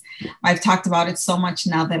this. I've talked about it so much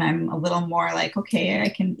now that I'm a little more like, okay, I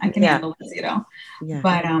can handle this, you know. Yeah.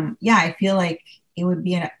 But I feel like it would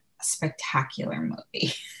be a spectacular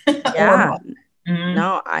movie. Yeah.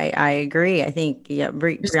 No, I agree. I think,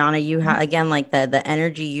 Brianna, you have, again, like the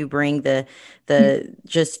energy you bring, the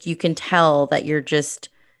just, you can tell that you're just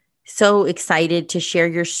so excited to share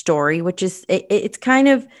your story, which is, it's kind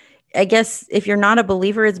of, I guess, if you're not a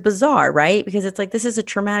believer, it's bizarre, right? Because it's like, this is a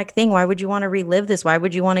traumatic thing. Why would you want to relive this? Why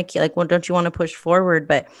would you want to, like, well, don't you want to push forward?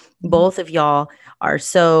 But both of y'all are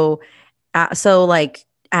so like,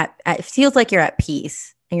 it feels like you're at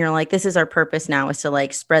peace. And you're like, this is our purpose now, is to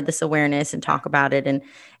like spread this awareness and talk about it. And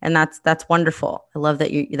that's wonderful. I love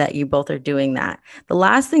that you both are doing that. The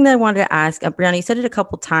last thing that I wanted to ask, Brianna, you said it a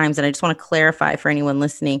couple times, and I just want to clarify for anyone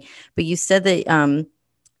listening, but you said that,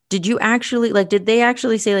 did they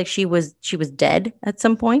actually say like she was dead at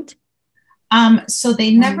some point? So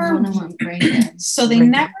they never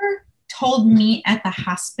told me at the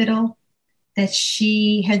hospital that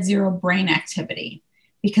she had zero brain activity,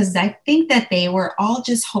 because I think that they were all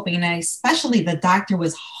just hoping, and especially the doctor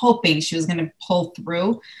was hoping she was going to pull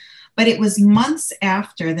through. But it was months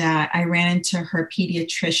after that I ran into her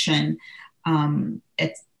pediatrician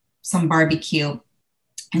at some barbecue,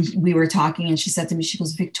 and we were talking, and she said to me, she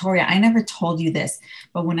goes, Victoria, I never told you this,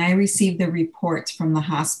 but when I received the reports from the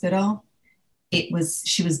hospital, she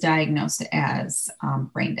was diagnosed as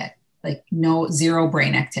brain dead, like zero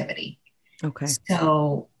brain activity. Okay.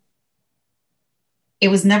 So it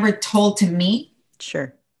was never told to me.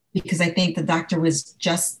 Sure. Because I think the doctor was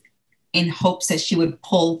just in hopes that she would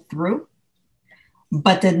pull through.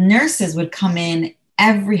 But the nurses would come in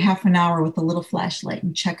every half an hour with a little flashlight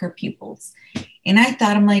and check her pupils. And I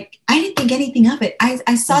didn't think anything of it.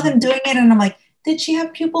 I saw them doing it, and I'm like, did she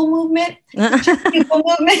have pupil movement?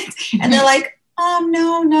 And they're like,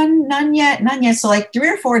 no, none yet. So like 3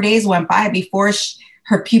 or 4 days went by before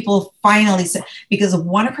her pupil finally, because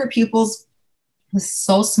one of her pupils was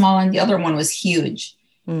so small and the other one was huge.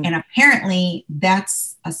 And apparently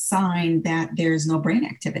that's a sign that there's no brain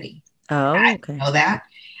activity. Oh, okay. I didn't know that.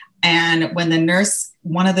 And when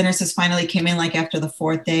one of the nurses finally came in, like after the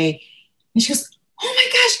 4th day, and she goes, oh my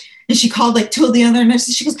gosh. And she called like 2 of the other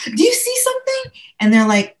nurses. She goes, do you see something? And they're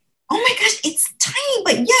like, oh my gosh, it's tiny,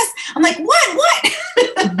 but yes. I'm like, what?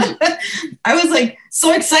 I was like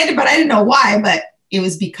so excited, but I didn't know why. But it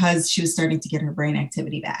was because she was starting to get her brain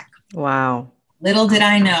activity back. Wow. Little did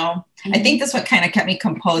I know. I think that's what kind of kept me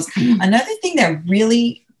composed. Another thing that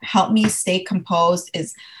really helped me stay composed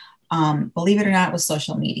is, believe it or not, was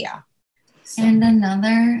social media. So. And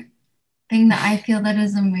another thing that I feel that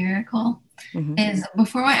is a miracle is,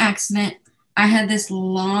 before my accident, I had this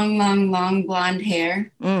long blonde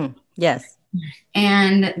hair. Yes.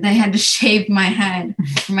 And they had to shave my head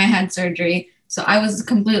for my head surgery. So I was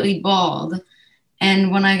completely bald.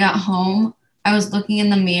 And when I got home, I was looking in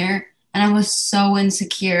the mirror, and I was so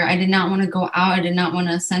insecure. I did not want to go out. I did not want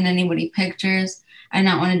to send anybody pictures. I did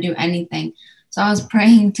not want to do anything. So I was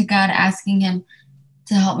praying to God, asking him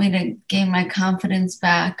to help me to gain my confidence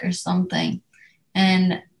back or something.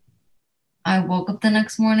 And I woke up the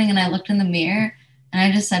next morning, and I looked in the mirror, and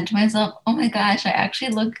I just said to myself, oh my gosh, I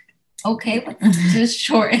actually look okay with this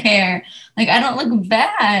short hair. Like, I don't look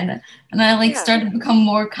bad. And I started to become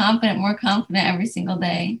more confident every single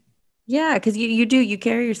day. Yeah, because you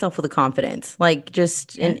carry yourself with a confidence, like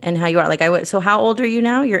just in how you are. Like so how old are you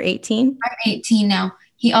now? You're 18? I'm 18 now.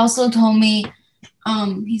 He also told me,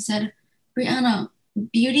 he said, Brianna,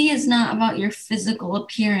 beauty is not about your physical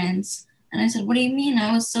appearance. And I said, what do you mean?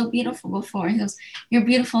 I was so beautiful before. He goes, you're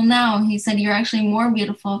beautiful now. He said, you're actually more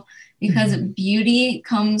beautiful because beauty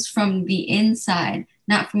comes from the inside,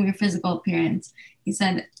 not from your physical appearance. He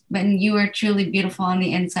said, but you are truly beautiful on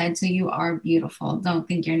the inside, so you are beautiful. Don't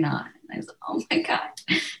think you're not. And I was like, oh my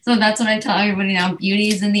God. So that's what I tell everybody now. Beauty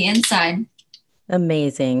is in the inside.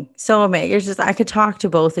 Amazing. So amazing. I could talk to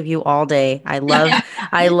both of you all day. I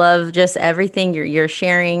love just everything you're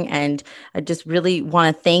sharing. And I just really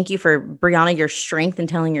want to thank you for, Brianna, your strength in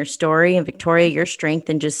telling your story, and Victoria, your strength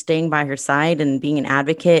in just staying by her side and being an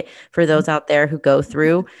advocate for those out there who go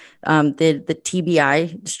through the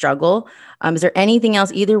TBI struggle. Is there anything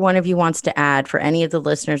else either one of you wants to add for any of the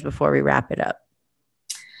listeners before we wrap it up?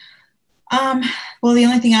 Well, the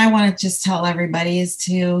only thing I want to just tell everybody is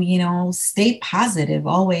to, stay positive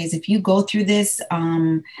always. If you go through this,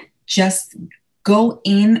 just go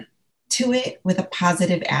in to it with a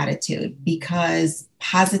positive attitude, because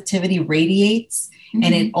positivity radiates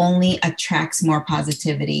and it only attracts more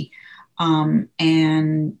positivity. And,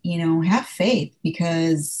 have faith,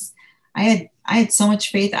 because I had so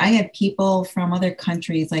much faith. I had people from other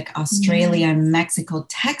countries like Australia and Mexico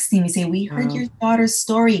texting me, say, we heard your daughter's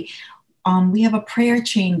story. We have a prayer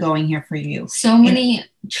chain going here for you. So many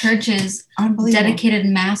churches dedicated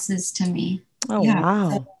masses to me. Oh, yeah. Wow.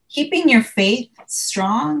 So keeping your faith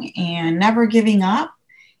strong and never giving up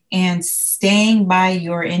and staying by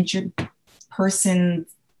your injured person's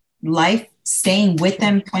life, staying with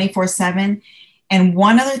them 24/7. And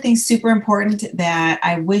one other thing super important that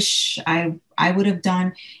I wish I would have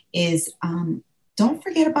done is don't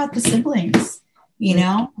forget about the siblings.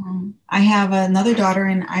 I have another daughter,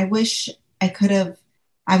 and I wish I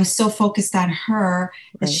was so focused on her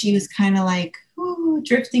that she was kind of like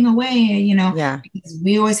drifting away, because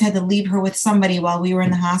we always had to leave her with somebody while we were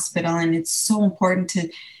in the hospital. And it's so important to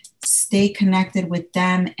stay connected with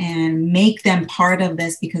them and make them part of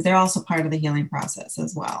this, because they're also part of the healing process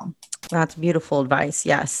as well. That's beautiful advice.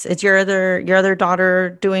 Yes. Is your other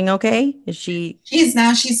daughter doing okay? Is she? She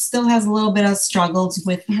still has a little bit of struggles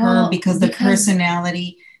with her because the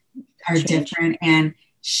personality are different. And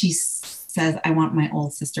she says, I want my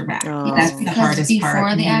old sister back. Oh. That's the hardest part.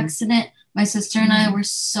 Before the accident, my sister and I were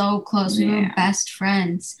so close. We were best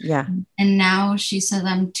friends. Yeah. And now she says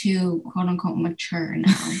I'm too, quote unquote, mature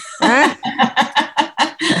now.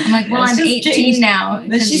 I'm like, well, I'm 18 now.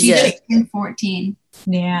 But she's 14.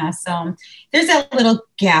 Yeah. So there's that little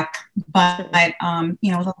gap, but, with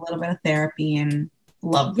a little bit of therapy and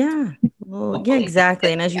love. Yeah. Well, yeah,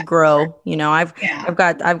 exactly. And as you grow, I've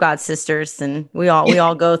got sisters, and we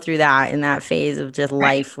all go through that in that phase of just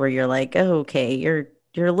life where you're like, oh, okay, you're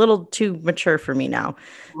a little too mature for me now.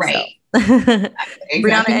 Right. So.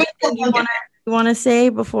 Brianna, anything you want to say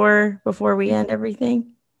before we end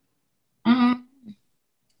everything?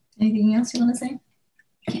 Anything else you want to say?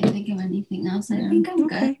 I can't think of anything else. I think I'm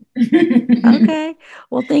good. Okay.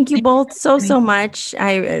 Well, thank you both so much.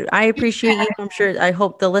 I appreciate you. I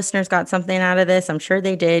hope the listeners got something out of this. I'm sure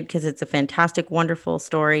they did, because it's a fantastic, wonderful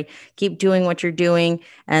story. Keep doing what you're doing,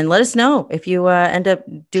 and let us know if you end up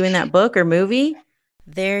doing that book or movie.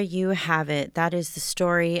 There you have it. That is the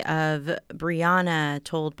story of Brianna,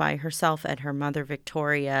 told by herself and her mother,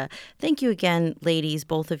 Victoria. Thank you again, ladies,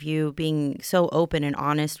 both of you, being so open and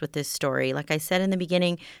honest with this story. Like I said in the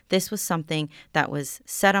beginning, this was something that was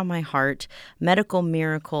set on my heart. Medical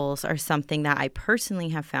miracles are something that I personally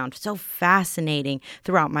have found so fascinating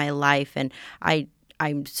throughout my life, and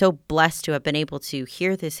I'm so blessed to have been able to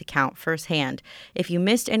hear this account firsthand. If you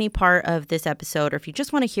missed any part of this episode, or if you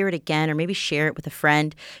just want to hear it again, or maybe share it with a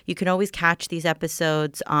friend, you can always catch these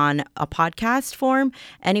episodes on a podcast form.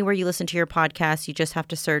 Anywhere you listen to your podcast, you just have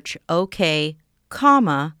to search OK,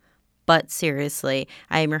 but seriously.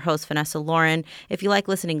 I am your host, Vanessa Lauren. If you like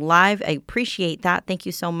listening live, I appreciate that. Thank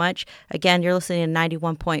you so much. Again, you're listening to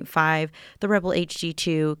 91.5, The Rebel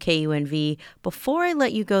HD-2, KUNV. Before I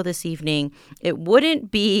let you go this evening, it wouldn't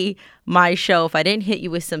be my show if I didn't hit you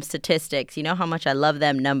with some statistics. You know how much I love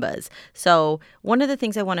them numbers. So one of the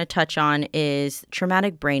things I want to touch on is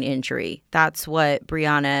traumatic brain injury. That's what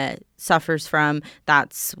Brianna suffers from.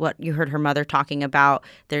 That's what you heard her mother talking about.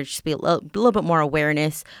 There should be a little bit more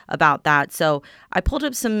awareness about that. So I pulled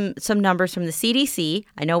up some numbers from the CDC.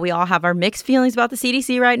 I know we all have our mixed feelings about the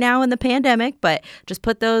CDC right now in the pandemic, but just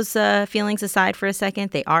put those feelings aside for a second.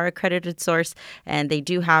 They are a accredited source, and they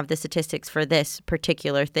do have the statistics for this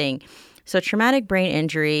particular thing. So traumatic brain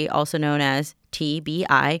injury, also known as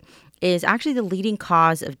TBI, is actually the leading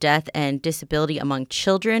cause of death and disability among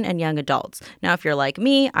children and young adults. Now, if you're like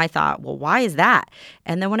me, I thought, well, why is that?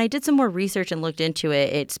 And then when I did some more research and looked into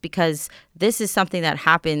it, it's because this is something that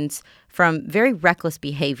happens from very reckless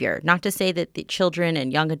behavior. Not to say that the children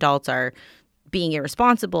and young adults are being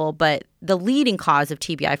irresponsible, but the leading cause of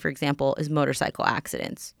TBI, for example, is motorcycle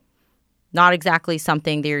accidents. Not exactly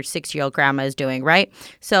something that your 6-year-old grandma is doing, right?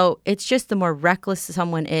 So it's just the more reckless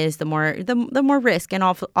someone is, the more risk, and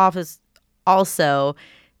also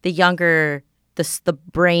the younger the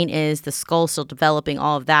brain is, the skull still developing,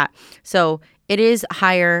 all of that. So it is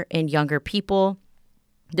higher in younger people.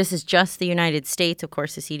 This is just the United States. Of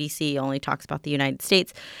course, the CDC only talks about the United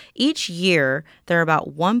States. Each year, there are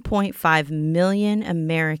about 1.5 million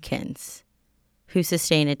Americans who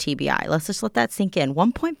sustain a TBI. Let's just let that sink in.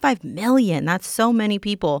 1.5 million. That's so many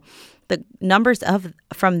people. The numbers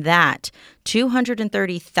from that,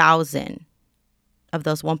 230,000 of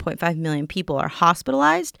those 1.5 million people are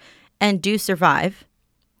hospitalized and do survive.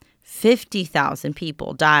 50,000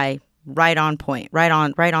 people die right on point, right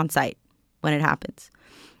on site when it happens.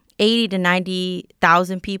 80 to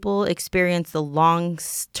 90,000 people experience the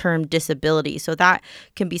long-term disability. So that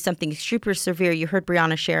can be something super severe. You heard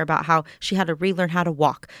Brianna share about how she had to relearn how to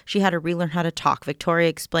walk. She had to relearn how to talk. Victoria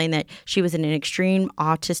explained that she was in an extreme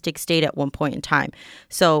autistic state at one point in time.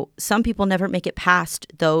 So some people never make it past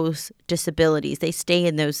those disabilities. They stay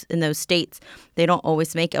in those states. They don't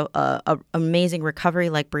always make a amazing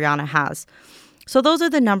recovery like Brianna has. So those are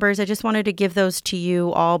the numbers. I just wanted to give those to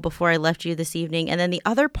you all before I left you this evening. And then the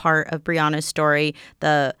other part of Brianna's story,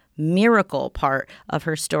 the miracle part of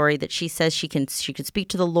her story, that she says she can speak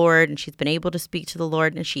to the Lord, and she's been able to speak to the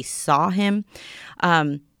Lord, and she saw him.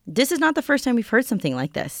 This is not the first time we've heard something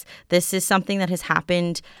like this. This is something that has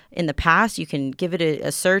happened in the past. You can give it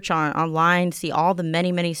a search online, see all the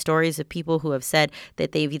many, many stories of people who have said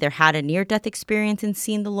that they've either had a near-death experience and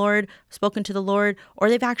seen the Lord, spoken to the Lord, or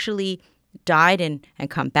they've actually died and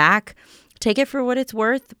come back. Take it for what it's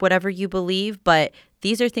worth, whatever you believe, but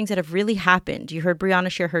these are things that have really happened. You heard Brianna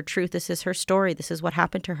share her truth. This is her story. This is what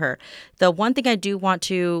happened to her. The one thing I do want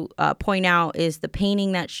to point out is the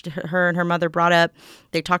painting that her and her mother brought up.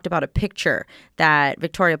 They talked about a picture that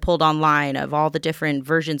Victoria pulled online of all the different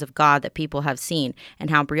versions of God that people have seen, and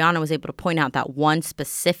how Brianna was able to point out that one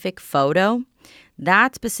specific photo.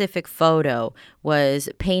 That specific photo was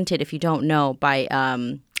painted, if you don't know, by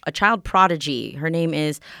a child prodigy. Her name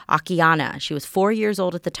is Akiana. She was 4 years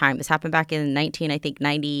old at the time. This happened back in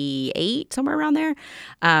 98, somewhere around there.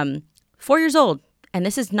 4 years old. And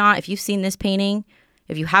this is not, if you've seen this painting,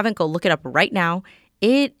 if you haven't, go look it up right now.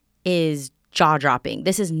 It is jaw-dropping.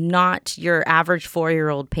 This is not your average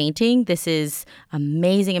 4-year-old painting. This is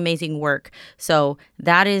amazing, amazing work. So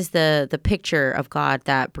that is the picture of God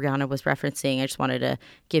that Brianna was referencing. I just wanted to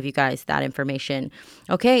give you guys that information.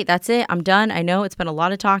 Okay, that's it. I'm done. I know it's been a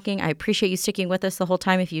lot of talking. I appreciate you sticking with us the whole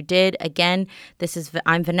time. If you did, again,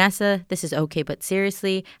 I'm Vanessa. This is Okay But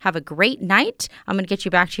Seriously. Have a great night. I'm going to get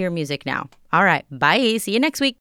you back to your music now. All right, bye. See you next week.